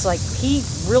 No. It's like he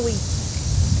really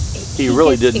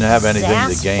gets didn't have anything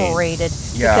to gain. exasperated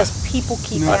because people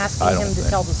keep asking him to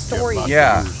tell the story.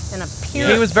 Yeah. And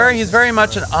He's very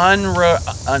much an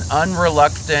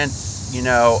unreluctant,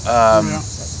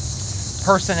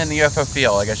 person in the UFO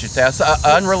field, I guess you'd say.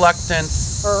 Unreluctant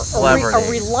celebrity. A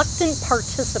reluctant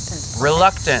participant.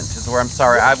 Reluctant is where I'm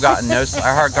sorry. I've gotten I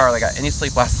hardly got any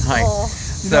sleep last night.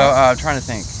 So I'm trying to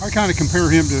think. I kind of compare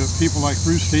him to people like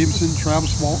Bruce Stevenson,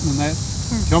 Travis Walton, and that.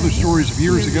 Tell their stories of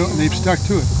years ago, and they've stuck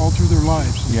to it all through their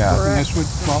lives. Yeah. And that's what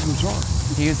Bob Lazar.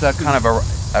 He's kind of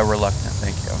a reluctant,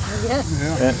 thank you. Yeah.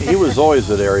 And he was always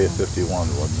at Area 51,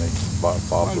 wasn't he? Bob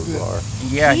Lazar.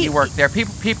 Yeah, he worked there.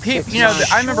 People,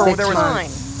 I remember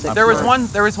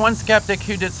there was one skeptic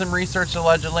who did some research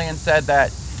allegedly and said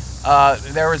that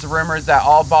there was rumors that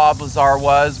all Bob Lazar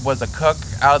was a cook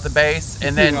out at the base,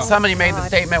 and then somebody made the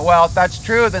statement, well, if that's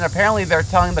true, then apparently they're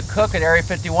telling the cook at Area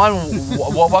 51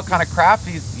 what kind of craft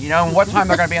he's, and what time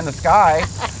they're going to be in the sky.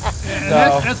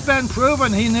 And it's been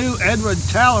proven he knew Edward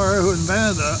Teller, who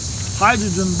invented the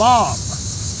hydrogen bomb.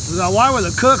 Now, why would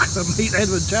a cook meet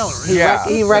Edward Teller?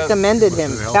 He recommended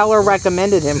him. Teller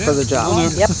recommended him for the job.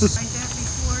 Yep.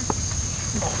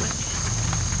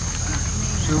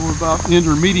 So we're about to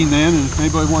enter a meeting then, and if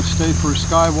anybody wants to stay for a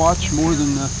sky watch, more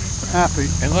than happy.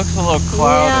 It looks a little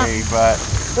cloudy, but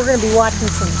we're going to be watching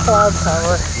some cloud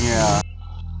cover. Yeah.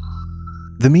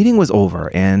 The meeting was over,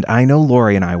 and I know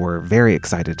Lori and I were very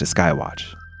excited to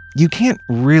skywatch. You can't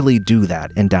really do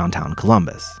that in downtown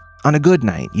Columbus. On a good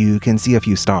night, you can see a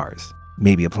few stars,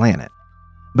 maybe a planet.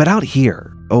 But out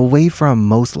here, away from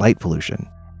most light pollution,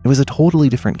 it was a totally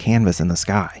different canvas in the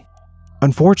sky.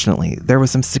 Unfortunately, there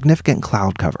was some significant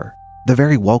cloud cover. The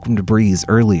very welcomed breeze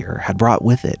earlier had brought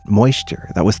with it moisture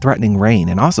that was threatening rain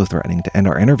and also threatening to end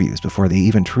our interviews before they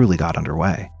even truly got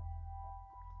underway.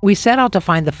 We set out to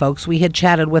find the folks we had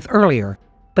chatted with earlier,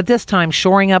 but this time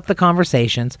shoring up the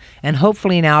conversations and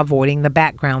hopefully now avoiding the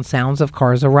background sounds of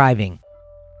cars arriving.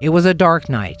 It was a dark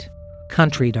night,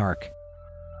 country dark.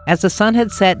 As the sun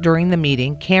had set during the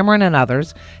meeting, Cameron and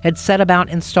others had set about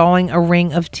installing a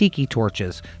ring of tiki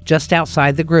torches just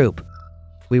outside the group.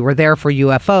 We were there for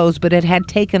UFOs, but it had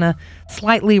taken a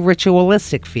slightly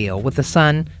ritualistic feel with the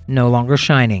sun no longer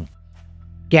shining.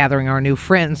 Gathering our new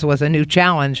friends was a new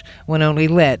challenge when only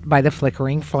lit by the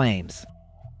flickering flames.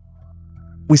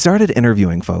 We started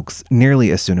interviewing folks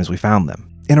nearly as soon as we found them,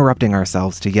 interrupting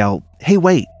ourselves to yell, "Hey,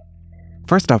 wait!"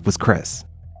 First up was Chris,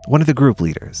 one of the group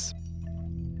leaders.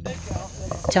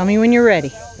 Tell me when you're ready.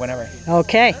 Whenever.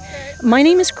 Okay. My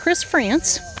name is Chris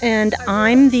France, and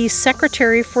I'm the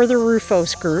secretary for the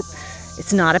Rufos group.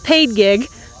 It's not a paid gig,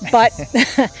 but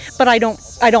but I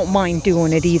don't mind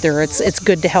doing it either. It's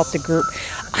good to help the group.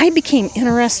 I became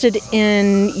interested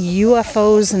in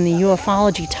UFOs and the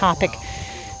ufology topic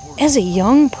as a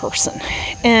young person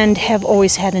and have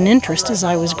always had an interest as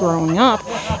I was growing up.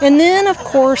 And then, of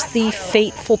course, the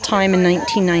fateful time in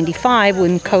 1995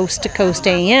 when Coast to Coast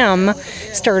AM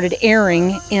started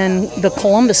airing in the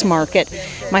Columbus market.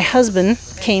 My husband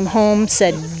came home,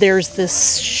 said, there's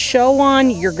this show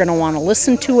on, you're going to want to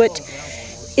listen to it.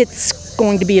 It's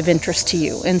going to be of interest to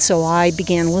you. And so I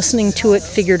began listening to it,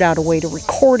 figured out a way to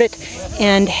record it,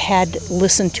 and had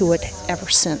listened to it ever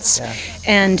since. Yeah.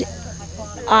 And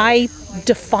I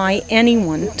defy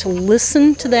anyone to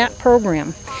listen to that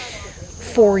program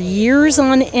for years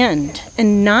on end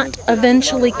and not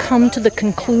eventually come to the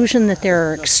conclusion that there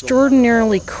are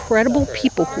extraordinarily credible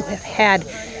people who have had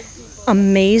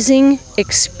amazing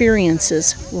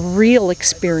experiences, real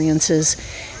experiences,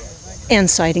 and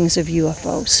sightings of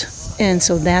UFOs. And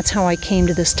so that's how I came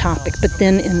to this topic. But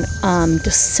then in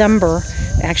October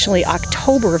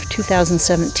of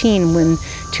 2017, when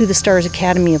To the Stars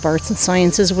Academy of Arts and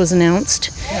Sciences was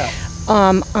announced,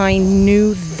 I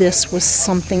knew this was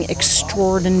something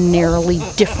extraordinarily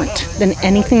different than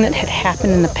anything that had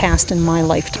happened in the past in my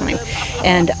lifetime.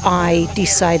 And I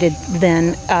decided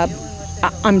then,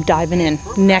 I'm diving in,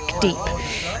 neck deep.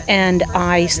 And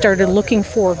I started looking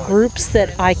for groups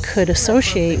that I could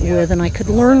associate with and I could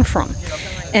learn from.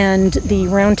 And the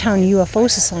Roundtown UFO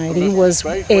Society was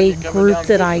a group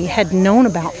that I had known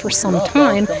about for some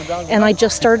time, and I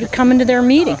just started coming to their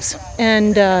meetings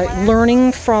and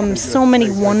learning from so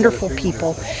many wonderful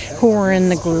people who were in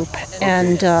the group.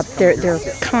 And they're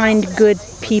kind, good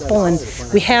people, and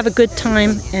we have a good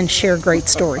time and share great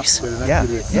stories.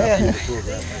 Yeah.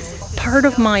 Part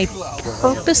of my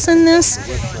purpose in this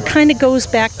kind of goes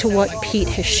back to what Pete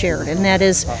has shared, and that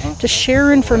is to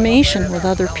share information with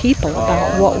other people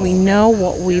about what we know,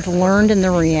 what we've learned, and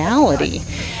the reality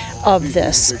of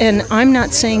this. And I'm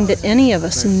not saying that any of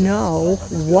us know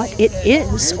what it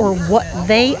is or what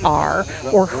they are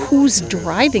or who's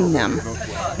driving them,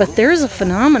 but there's a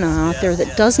phenomenon out there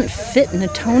that doesn't fit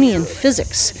Newtonian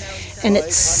physics, and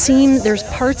there's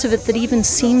parts of it that even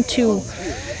seem to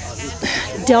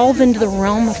delve into the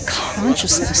realm of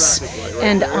consciousness,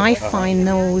 and I find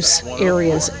those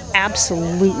areas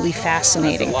absolutely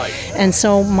fascinating. And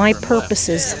so my purpose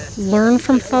is learn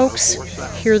from folks,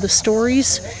 hear the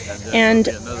stories, and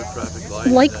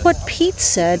like what Pete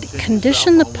said,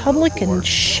 condition the public and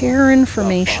share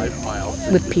information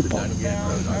with people.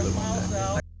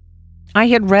 I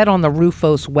had read on the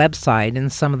Rufos website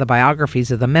and some of the biographies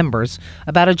of the members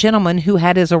about a gentleman who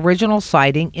had his original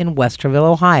sighting in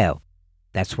Westerville, Ohio.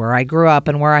 That's where I grew up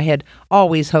and where I had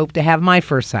always hoped to have my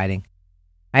first sighting.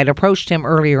 I had approached him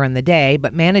earlier in the day,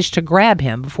 but managed to grab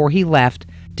him before he left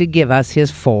to give us his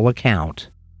full account.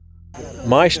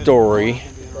 My story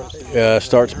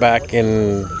starts back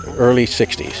in early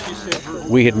 60s.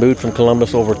 We had moved from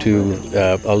Columbus over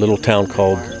to a little town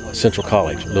called Central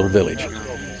College, a little village.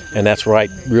 And that's right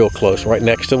real close, right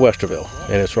next to Westerville.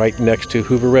 And it's right next to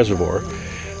Hoover Reservoir,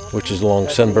 which is along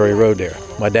Sunbury Road there.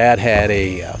 My dad had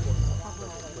a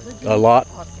lot,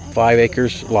 5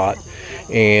 acres lot,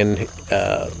 and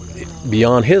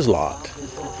beyond his lot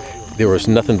there was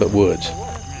nothing but woods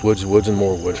and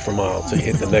more woods for miles to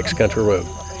hit the next country road.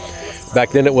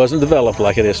 Back then it wasn't developed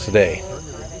like it is today.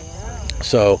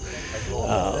 So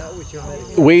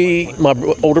my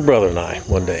older brother and I,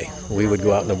 one day we would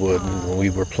go out in the wood and we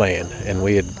were playing, and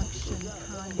we're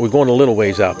going a little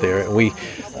ways out there, and we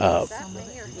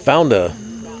found a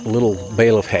little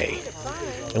bale of hay.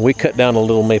 And we cut down a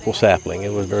little maple sapling.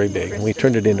 It was very big, and we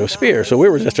turned it into a spear. So we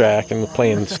were just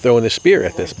playing, throwing this spear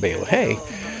at this bale of hay,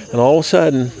 and all of a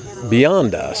sudden,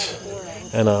 beyond us,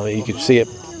 and you could see it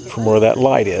from where that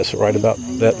light is, right about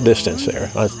that distance there.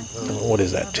 What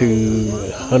is that?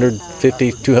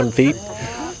 250, 200 feet,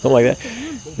 something like that.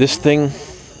 This thing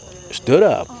stood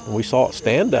up, and we saw it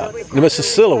stand up. It was a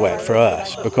silhouette for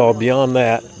us, because beyond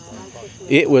that,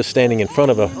 it was standing in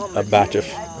front of a batch of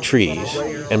trees,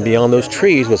 and beyond those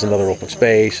trees was another open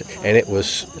space, and it was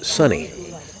sunny.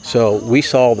 So we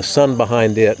saw the sun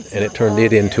behind it, and it turned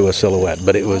it into a silhouette,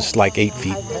 but it was like 8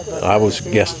 feet. I was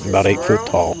guessed about 8 foot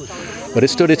tall. But it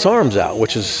stood its arms out,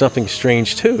 which is something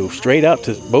strange too, straight out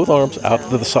to both arms out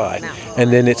to the side.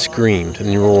 And then it screamed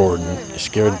and roared and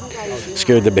scared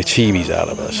the bejeebies out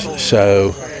of us.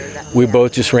 So we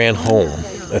both just ran home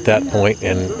at that point,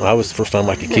 and I was the first time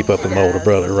I could keep up with my older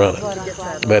brother running.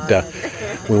 But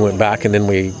we went back, and then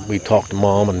we talked to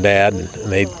Mom and Dad, and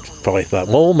they probably thought,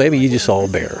 well, maybe you just saw a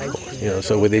bear,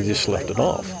 so they just left it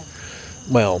off.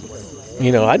 Well,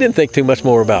 I didn't think too much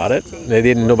more about it.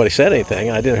 Nobody said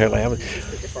anything. I didn't hardly have it.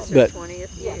 But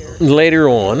later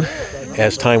on,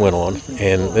 as time went on,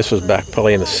 and this was back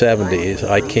probably in the 70s,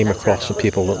 I came across some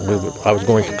people I was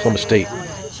going to Columbus State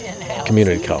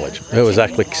Community College. It was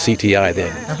actually CTI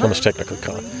then, Columbus Technical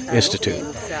Institute.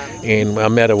 And I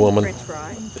met a woman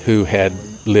who had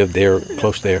lived there,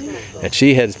 close there, and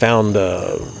she had found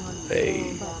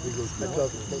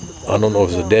I don't know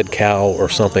if it was a dead cow or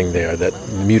something there, that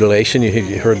mutilation,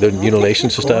 you heard the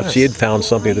mutilations and stuff? She had found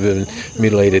something that had been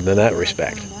mutilated in that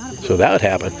respect. So that would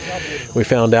happen. We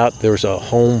found out there was a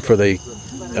home for the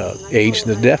aged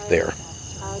and the deaf there.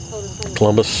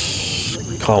 Columbus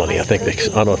Colony, I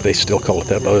don't know if they still call it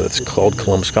that, but it's called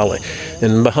Columbus Colony.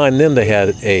 And behind them they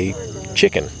had a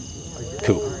chicken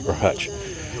coop or hutch.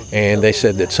 And they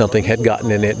said that something had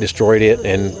gotten in it, destroyed it,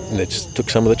 and it took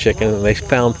some of the chicken, and they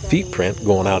found feet print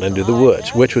going out into the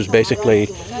woods, which was basically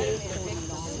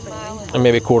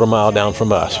maybe a quarter mile down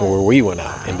from us, where we went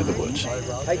out into the woods.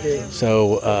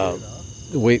 So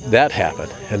that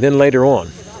happened. And then later on,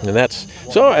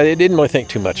 so I didn't really think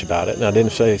too much about it, and I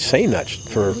didn't say much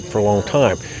for a long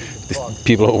time. The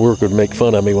people at work would make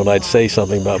fun of me when I'd say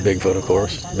something about Bigfoot, of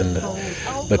course.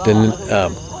 But then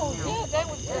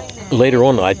later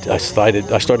on, I started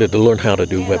to learn how to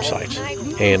do websites,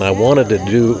 and I wanted to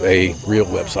do a real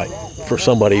website for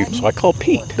somebody, so I called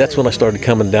Pete. That's when I started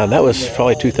coming down. That was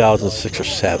probably 2006 or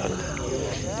 7,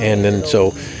 and then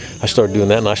so I started doing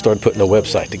that, and I started putting a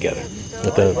website together.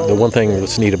 But the one thing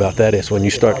that's neat about that is when you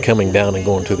start coming down and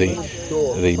going to the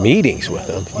meetings with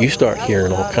them, you start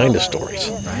hearing all kinds of stories,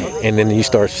 and then you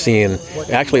start seeing.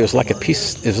 Actually, it was like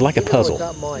a puzzle.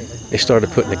 They started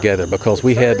putting together, because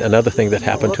we had another thing that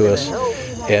happened to us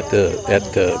at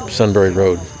the Sunbury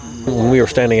Road when we were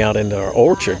standing out in our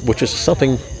orchard, which is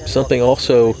something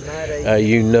also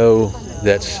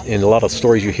that's in a lot of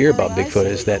stories you hear about Bigfoot,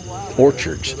 is that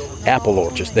orchards, apple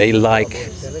orchards, they like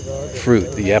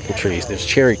fruit, the apple trees. There's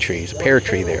cherry trees, a pear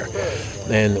tree there,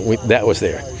 and that was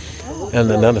there. And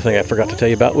another thing I forgot to tell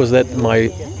you about was that my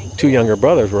 2 younger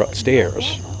brothers were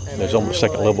upstairs. There's almost a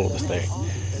second level of this thing.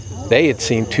 They had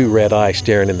seen 2 red eyes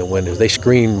staring in the windows. They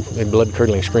screamed, a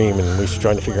blood-curdling scream, and we were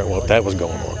trying to figure out what that was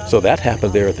going on. So that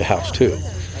happened there at the house too.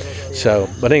 So,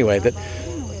 but anyway,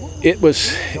 it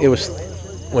was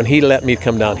when he let me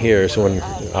come down here is when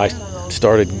I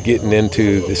started getting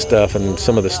into this stuff, and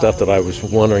some of the stuff that I was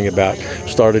wondering about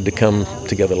started to come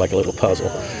together like a little puzzle.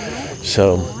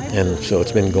 So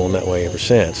it's been going that way ever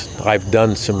since. I've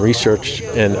done some research,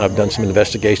 and I've done some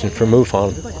investigation for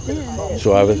MUFON.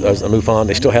 So I was a MUFON.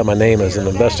 They still have my name as an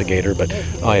investigator, but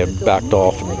I have backed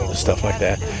off and stuff like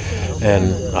that.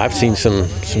 And I've seen some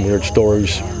weird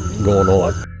stories going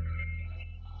on.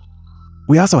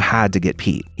 We also had to get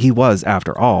Pete. He was,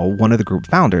 after all, one of the group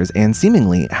founders and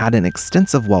seemingly had an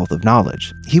extensive wealth of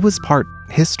knowledge. He was part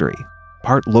history,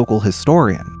 part local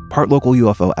historian, part local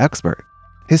UFO expert.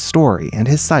 His story and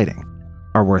his sighting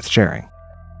are worth sharing.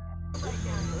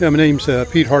 Yeah, my name's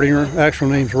Pete Hardinger. Actual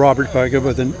name's Robert, but I go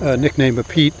by the nickname of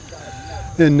Pete.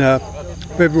 In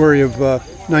February of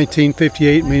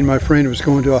 1958, me and my friend was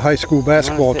going to a high school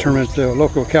basketball tournament at the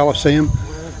local Coliseum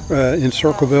in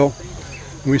Circleville.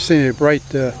 And we seen a bright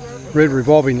red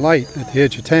revolving light at the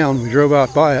edge of town. We drove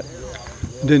out by it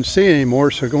and didn't see it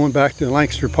anymore, so going back to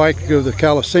Lancaster Pike to go to the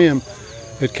Coliseum,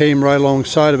 it came right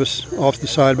alongside of us, off the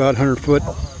side about 100 foot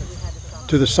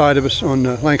to the side of us on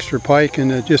Lancaster Pike,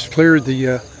 and it just cleared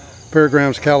the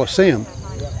Fairgrounds Coliseum.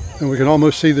 And we could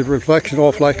almost see the reflection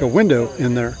off like a window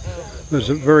in there. It was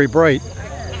very bright.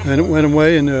 And it went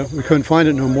away, and we couldn't find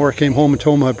it no more. I came home and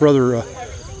told my brother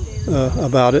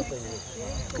about it.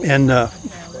 And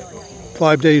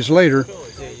 5 days later,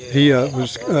 he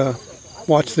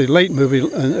watched the late movie.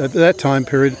 At that time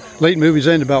period, late movies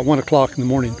ended about 1 o'clock in the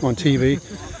morning on TV.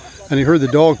 And he heard the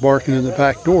dog barking in the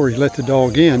back door. He let the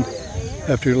dog in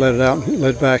after he let it out and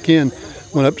let it back in.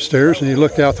 Went upstairs and he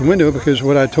looked out the window because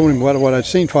what I told him what I'd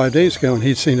seen 5 days ago, and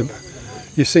he'd seen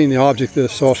the object, the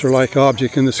saucer-like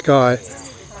object in the sky,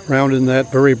 round in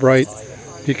that, very bright.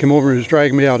 He came over and was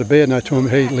dragging me out of bed, and I told him,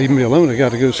 "Hey, leave me alone. I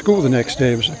got to go to school the next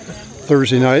day." It was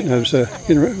Thursday night, and I was I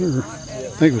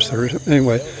think it was Thursday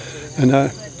anyway, and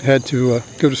I had to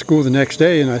go to school the next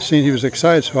day, and I seen he was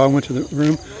excited, so I went to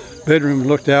the bedroom, and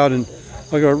looked out, and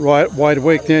I got wide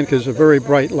awake then because a very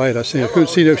bright light I seen. I couldn't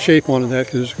see no shape on that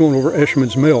because it was going over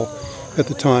Escherman's Mill at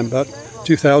the time, about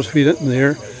 2,000 feet in the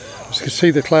air. I could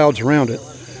see the clouds around it,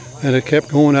 and it kept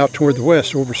going out toward the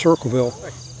west over Circleville.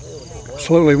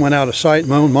 Slowly went out of sight. In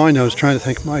my own mind, I was trying to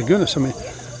think, my goodness, I mean,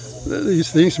 these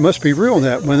things must be real in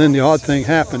that. When then the odd thing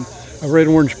happened, a red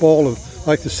orange ball of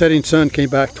like the setting sun came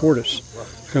back toward us.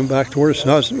 And I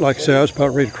was, like I said, I was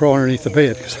about ready to crawl underneath the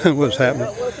bed because that was happening.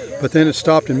 But then it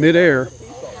stopped in midair,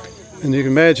 And you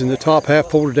can imagine the top half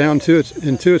folded down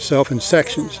into itself in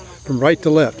sections from right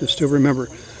to left. I still remember.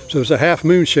 So it was a half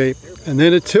moon shape, and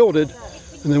then it tilted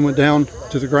and then went down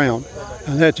to the ground.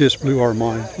 And that just blew our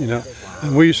mind, you know.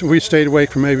 And we stayed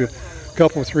awake for maybe a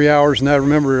couple or 3 hours. And I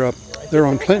remember there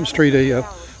on Clinton Street, a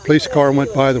police car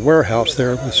went by the warehouse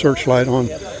there with searchlight on.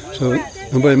 So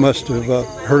nobody must have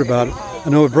heard about it. I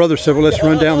know a brother said, well, let's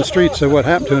run down the street. So what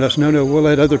happened to it? I said, no, we'll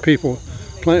let other people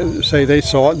say they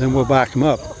saw it, and then we'll back them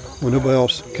up. When nobody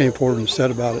else came forward and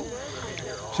said about it.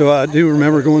 So I do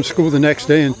remember going to school the next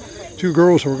day, and two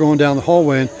girls were going down the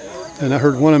hallway, and I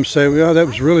heard one of them say, well, that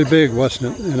was really big,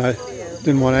 wasn't it? And I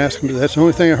didn't want to ask them, but that's the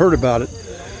only thing I heard about it.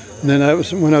 And then that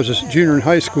was when I was a junior in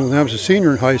high school, and I was a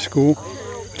senior in high school.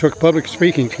 I took a public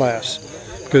speaking class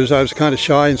because I was kind of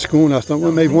shy in school, and I thought,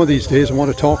 well, maybe one of these days I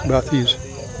want to talk about these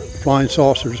flying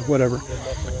saucers or whatever.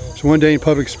 So one day in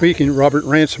public speaking, Robert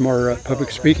Ransom, our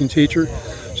public speaking teacher,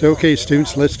 said, okay,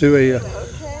 students, let's do a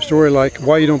story like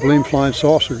why you don't believe in flying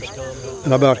saucers. And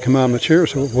I'm about to come out of my chair,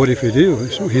 so what if you do?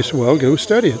 He said, well, go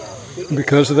study it. And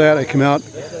because of that, I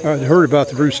heard about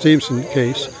the Bruce Stevenson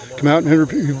case, come out and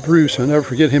interview Bruce. I'll never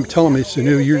forget him telling me, he said,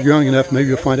 you're young enough, maybe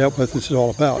you'll find out what this is all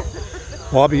about.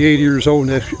 Well, I'll be 80 years old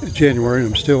next January, and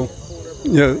I'm still,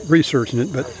 researching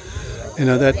it. But,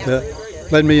 that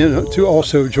led me to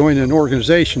also join an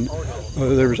organization.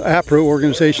 There was APRO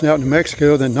organization out in New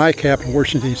Mexico, then NICAP in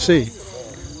Washington, D.C.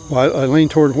 Well, I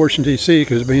leaned toward Washington, D.C.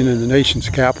 because being in the nation's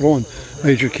capital, and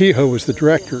Major Kehoe was the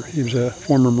director. He was a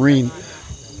former Marine.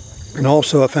 And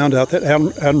also I found out that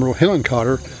Admiral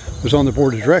Hillenkotter was on the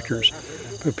board of directors.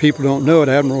 But people don't know it,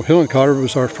 Admiral Hillenkotter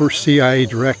was our first CIA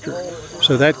director.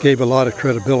 So that gave a lot of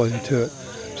credibility to it.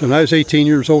 So when I was 18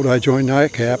 years old, I joined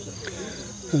NICAP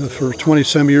for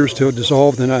 20-some years till it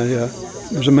dissolved. Then I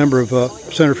was a member of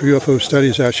Center for UFO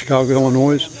Studies out of Chicago,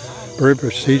 Illinois, very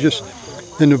prestigious.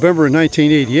 In November of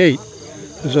 1988,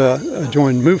 I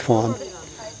joined MUFON,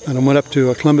 and I went up to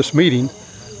a Columbus meeting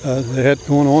they had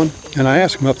going on, and I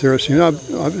asked them up there, I said,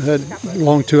 I've had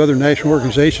belonged to other national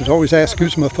organizations, always ask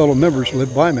who's my fellow members who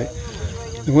live by me.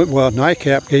 And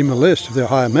NICAP gave me a list of the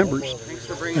Ohio members,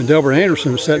 and Delbert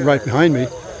Anderson was sitting right behind me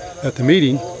at the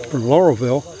meeting from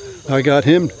Laurelville. I got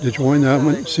him to join. I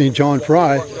went to see John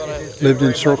Fry, lived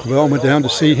in Circleville, went down to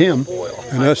see him.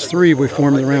 And us three, we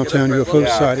formed the Round Town UFO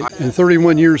Society. In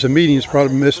 31 years of meetings,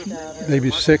 probably missed maybe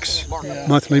 6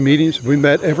 monthly meetings. We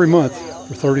met every month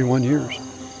for 31 years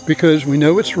because we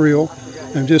know it's real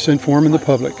and just informing the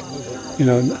public,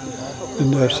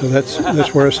 so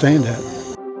that's where I stand at.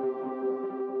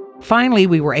 Finally,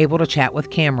 we were able to chat with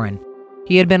Cameron.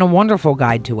 He had been a wonderful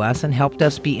guide to us and helped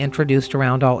us be introduced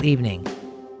around all evening.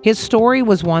 His story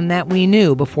was one that we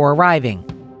knew before arriving,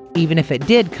 even if it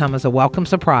did come as a welcome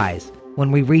surprise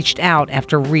when we reached out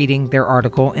after reading their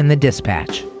article in the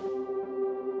Dispatch.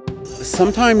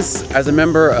 Sometimes as a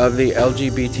member of the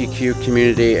LGBTQ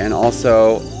community and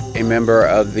also a member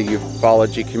of the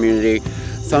ufology community,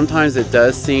 sometimes it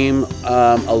does seem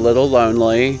a little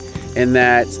lonely in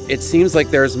that it seems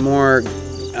like there's more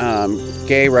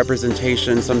gay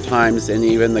representation sometimes in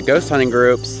even the ghost hunting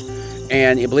groups,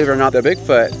 and you believe it or not, the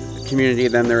Bigfoot community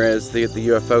than there is the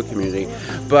UFO community.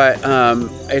 But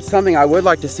it's something I would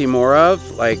like to see more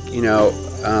of, like,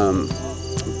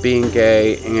 being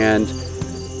gay and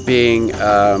being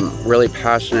really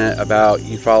passionate about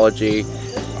ufology,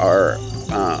 or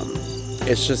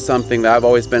it's just something that I've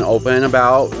always been open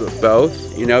about, both,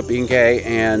 being gay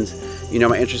and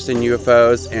my interest in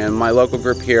UFOs. And my local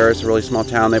group here is a really small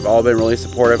town. They've all been really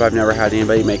supportive. I've never had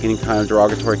anybody make any kind of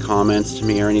derogatory comments to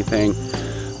me or anything.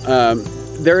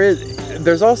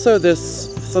 There's also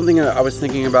something that I was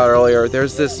thinking about earlier.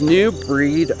 There's this new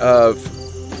breed of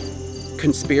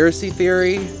conspiracy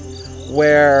theory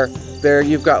where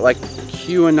you've got like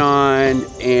QAnon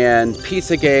and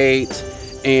Pizzagate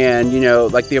and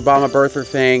like the Obama birther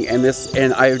thing, and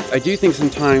I do think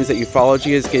sometimes that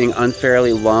ufology is getting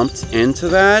unfairly lumped into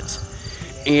that,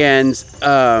 and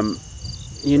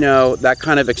that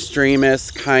kind of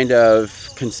extremist kind of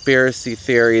conspiracy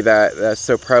theory that's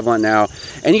so prevalent now,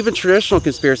 and even traditional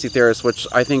conspiracy theorists, which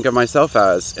I think of myself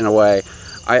as in a way.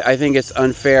 I think it's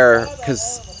unfair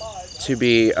to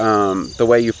be the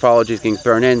way ufology is getting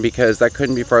thrown in, because that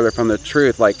couldn't be further from the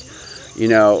truth. Like,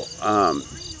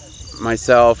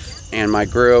 myself and my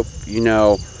group,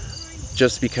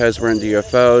 just because we're into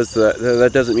UFOs,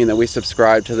 that doesn't mean that we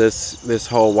subscribe to this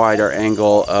whole wider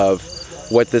angle of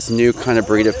what this new kind of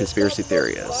breed of conspiracy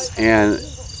theory is. And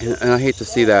I hate to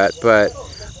see that, but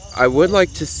I would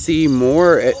like to see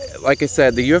more. Like I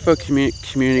said, the UFO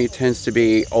community tends to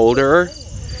be older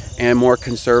and more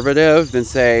conservative than,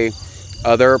 say,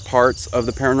 other parts of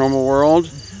the paranormal world.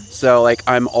 So like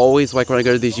I'm always, like when I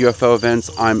go to these UFO events,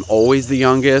 I'm always the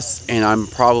youngest, and I'm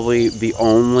probably the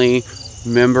only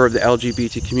member of the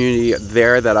LGBT community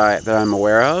there that I'm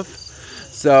aware of.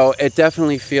 So it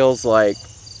definitely feels like,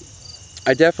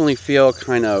 I definitely feel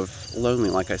kind of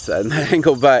lonely, like I said, in that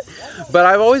angle, but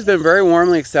I've always been very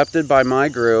warmly accepted by my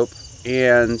group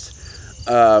and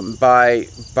by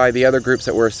the other groups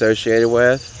that we're associated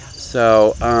with.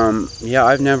 So yeah,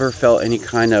 I've never felt any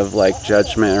kind of like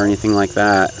judgment or anything like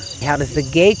that. How does the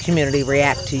gay community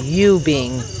react to you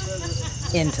being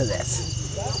into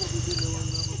this?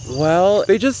 Well,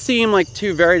 they just seem like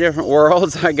two very different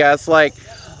worlds, I guess. Like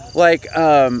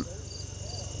I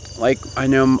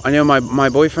know my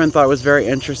boyfriend thought it was very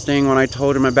interesting when I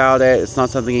told him about it. It's not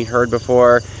something he heard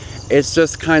before. It's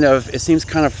just kind of, it seems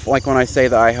kind of like when I say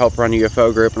that I help run a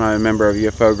UFO group and I'm a member of a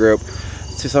UFO group,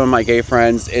 to some of my gay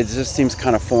friends, it just seems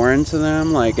kind of foreign to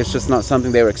them. Like it's just not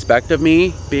something they would expect of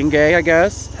me, being gay, I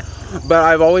guess. But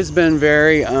I've always been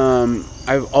very,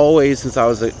 since I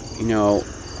was,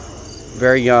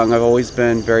 very young, I've always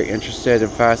been very interested and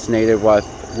fascinated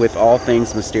with all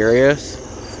things mysterious.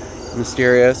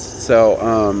 So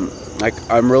like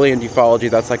I'm really into ufology.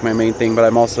 That's like my main thing, but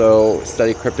I'm also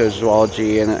study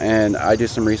cryptozoology and I do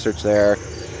some research there,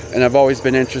 and I've always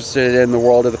been interested in the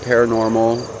world of the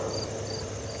paranormal.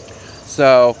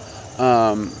 So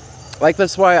like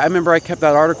that's why I remember I kept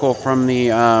that article from the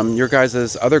your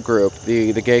guys' other group,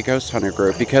 the gay ghost hunter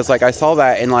group, because like I saw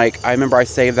that and like I remember I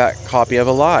saved that copy of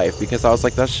Alive because I was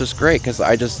like, that's just great, because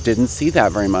I just didn't see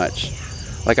that very much.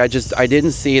 Like I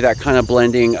didn't see that kind of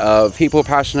blending of people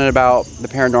passionate about the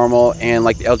paranormal and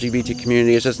like the LGBT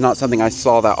community. It's just not something I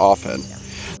saw that often.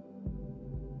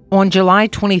 On July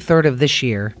 23rd of this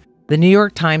year, the New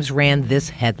York Times ran this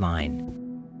headline: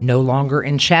 "No longer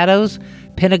in shadows,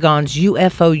 Pentagon's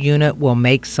UFO unit will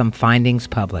make some findings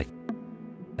public."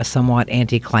 A somewhat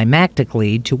anticlimactic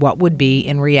lead to what would be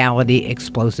in reality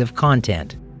explosive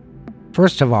content.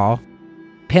 First of all,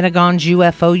 Pentagon's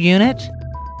UFO unit?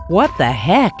 What the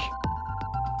heck?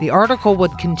 The article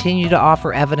would continue to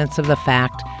offer evidence of the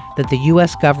fact that the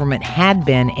U.S. government had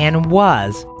been and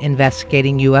was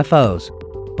investigating UFOs,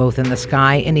 both in the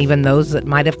sky and even those that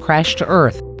might have crashed to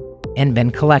Earth and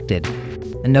been collected,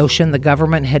 a notion the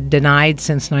government had denied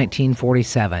since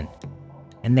 1947.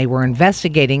 And they were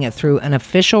investigating it through an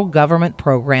official government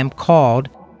program called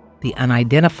the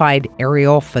Unidentified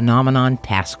Aerial Phenomenon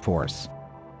Task Force.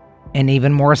 And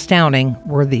even more astounding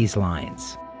were these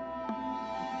lines.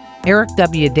 Eric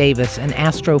W. Davis, an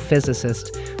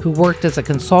astrophysicist who worked as a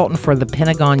consultant for the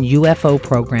Pentagon UFO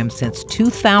program since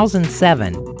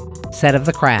 2007, said of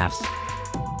the crafts,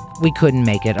 "We couldn't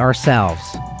make it ourselves."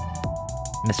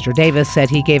 Mr. Davis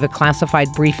said he gave a classified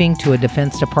briefing to a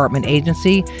Defense Department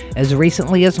agency as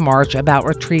recently as March about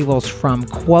retrievals from,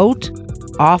 quote,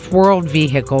 "off-world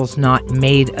vehicles not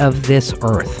made of this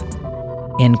Earth,"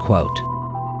 end quote.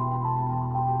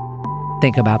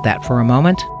 Think about that for a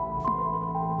moment.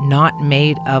 Not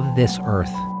made of this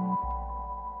Earth.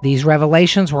 These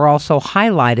revelations were also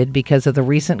highlighted because of the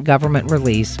recent government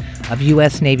release of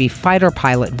U.S. Navy fighter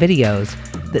pilot videos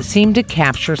that seemed to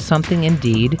capture something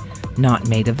indeed not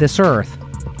made of this Earth,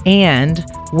 and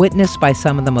witnessed by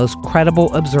some of the most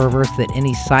credible observers that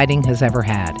any sighting has ever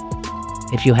had.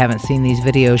 If you haven't seen these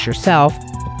videos yourself,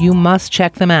 you must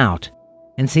check them out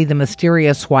and see the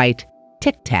mysterious white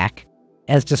tic-tac,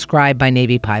 as described by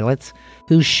Navy pilots,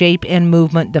 whose shape and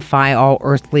movement defy all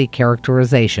earthly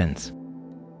characterizations.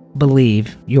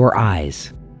 Believe your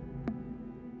eyes.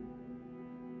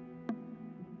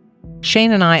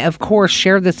 Shane and I, of course,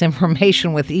 shared this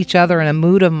information with each other in a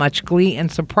mood of much glee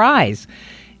and surprise.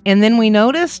 And then we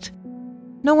noticed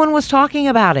no one was talking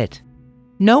about it.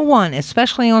 No one,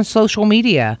 especially on social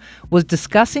media, was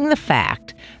discussing the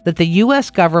fact that the U.S.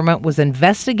 government was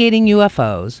investigating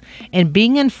UFOs and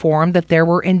being informed that there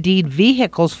were indeed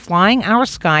vehicles flying our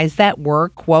skies that were,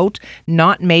 quote,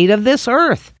 "not made of this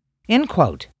Earth," end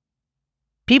quote.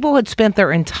 People had spent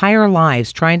their entire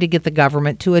lives trying to get the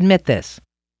government to admit this.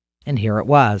 And here it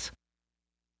was.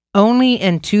 Only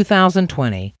in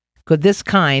 2020 could this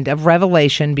kind of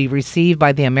revelation be received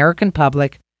by the American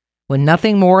public with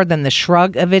nothing more than the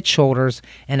shrug of its shoulders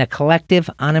and a collective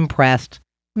unimpressed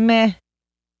meh.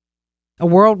 A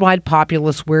worldwide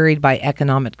populace wearied by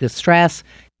economic distress,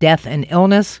 death, and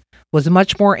illness was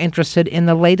much more interested in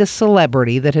the latest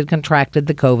celebrity that had contracted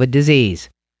the COVID disease.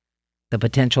 The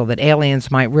potential that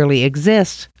aliens might really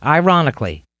exist,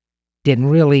 ironically, didn't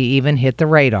really even hit the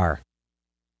radar.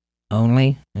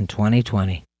 Only in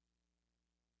 2020.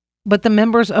 But the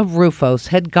members of Rufos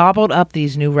had gobbled up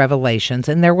these new revelations,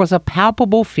 and there was a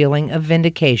palpable feeling of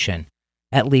vindication,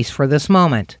 at least for this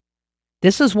moment.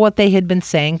 This is what they had been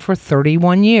saying for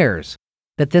 31 years,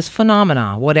 that this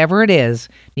phenomena, whatever it is,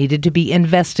 needed to be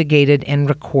investigated and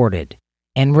recorded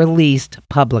and released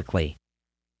publicly,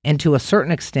 and to a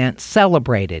certain extent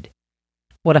celebrated.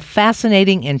 What a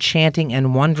fascinating, enchanting,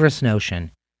 and wondrous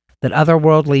notion that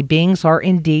otherworldly beings are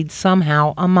indeed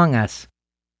somehow among us.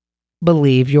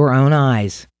 Believe your own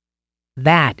eyes.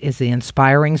 That is the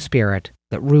inspiring spirit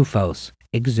that Rufos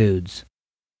exudes.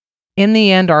 In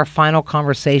the end, our final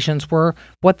conversations were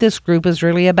what this group is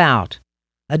really about.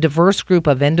 A diverse group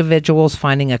of individuals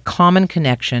finding a common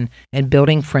connection and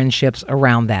building friendships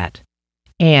around that.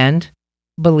 And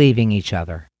believing each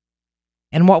other.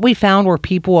 And what we found were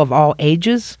people of all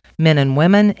ages, men and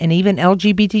women, and even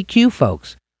LGBTQ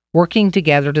folks, working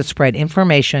together to spread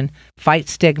information, fight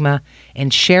stigma,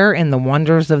 and share in the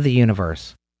wonders of the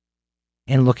universe.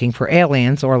 In looking for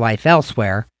aliens or life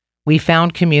elsewhere, we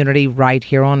found community right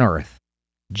here on Earth,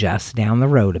 just down the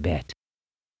road a bit.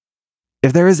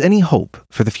 If there is any hope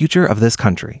for the future of this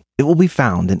country, it will be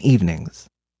found in evenings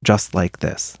just like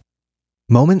this.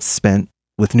 Moments spent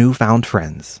with newfound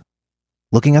friends,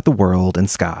 looking at the world and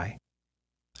sky,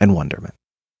 and wonderment.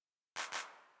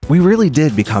 We really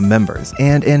did become members,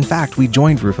 and in fact, we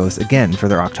joined Rufos again for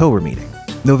their October meeting.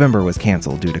 November was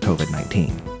canceled due to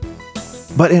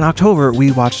COVID-19. But in October,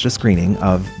 we watched a screening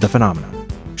of The Phenomenon,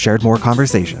 shared more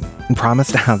conversation, and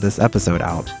promised to have this episode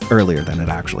out earlier than it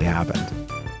actually happened.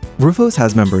 Rufos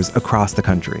has members across the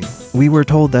country. We were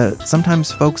told that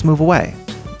sometimes folks move away,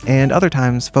 and other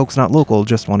times folks not local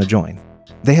just want to join.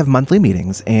 They have monthly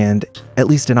meetings, and, at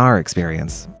least in our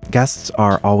experience, guests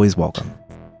are always welcome.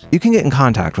 You can get in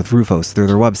contact with Rufos through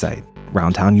their website,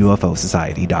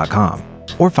 roundtownufosociety.com,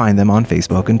 or find them on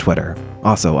Facebook and Twitter,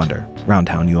 also under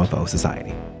Roundtown UFO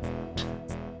Society.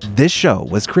 This show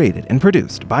was created and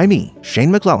produced by me,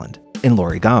 Shane McClelland, and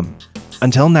Lori Gum.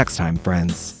 Until next time,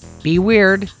 friends. Be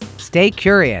weird. Stay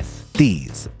curious.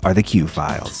 These are the Q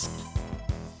Files.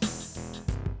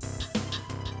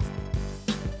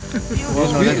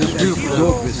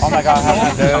 Oh my God, I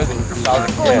have those.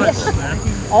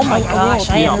 Oh my gosh,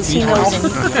 I haven't seen those in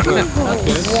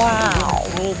wow.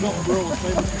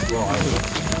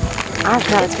 I've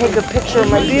got to take a picture of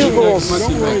my bugles.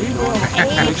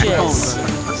 Ages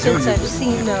since I've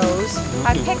seen those.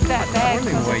 I picked that bag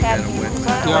because it had bugles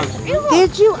on it.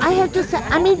 Did you? I have to say,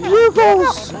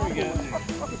 bugles.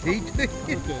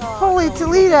 Holy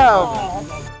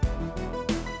Toledo.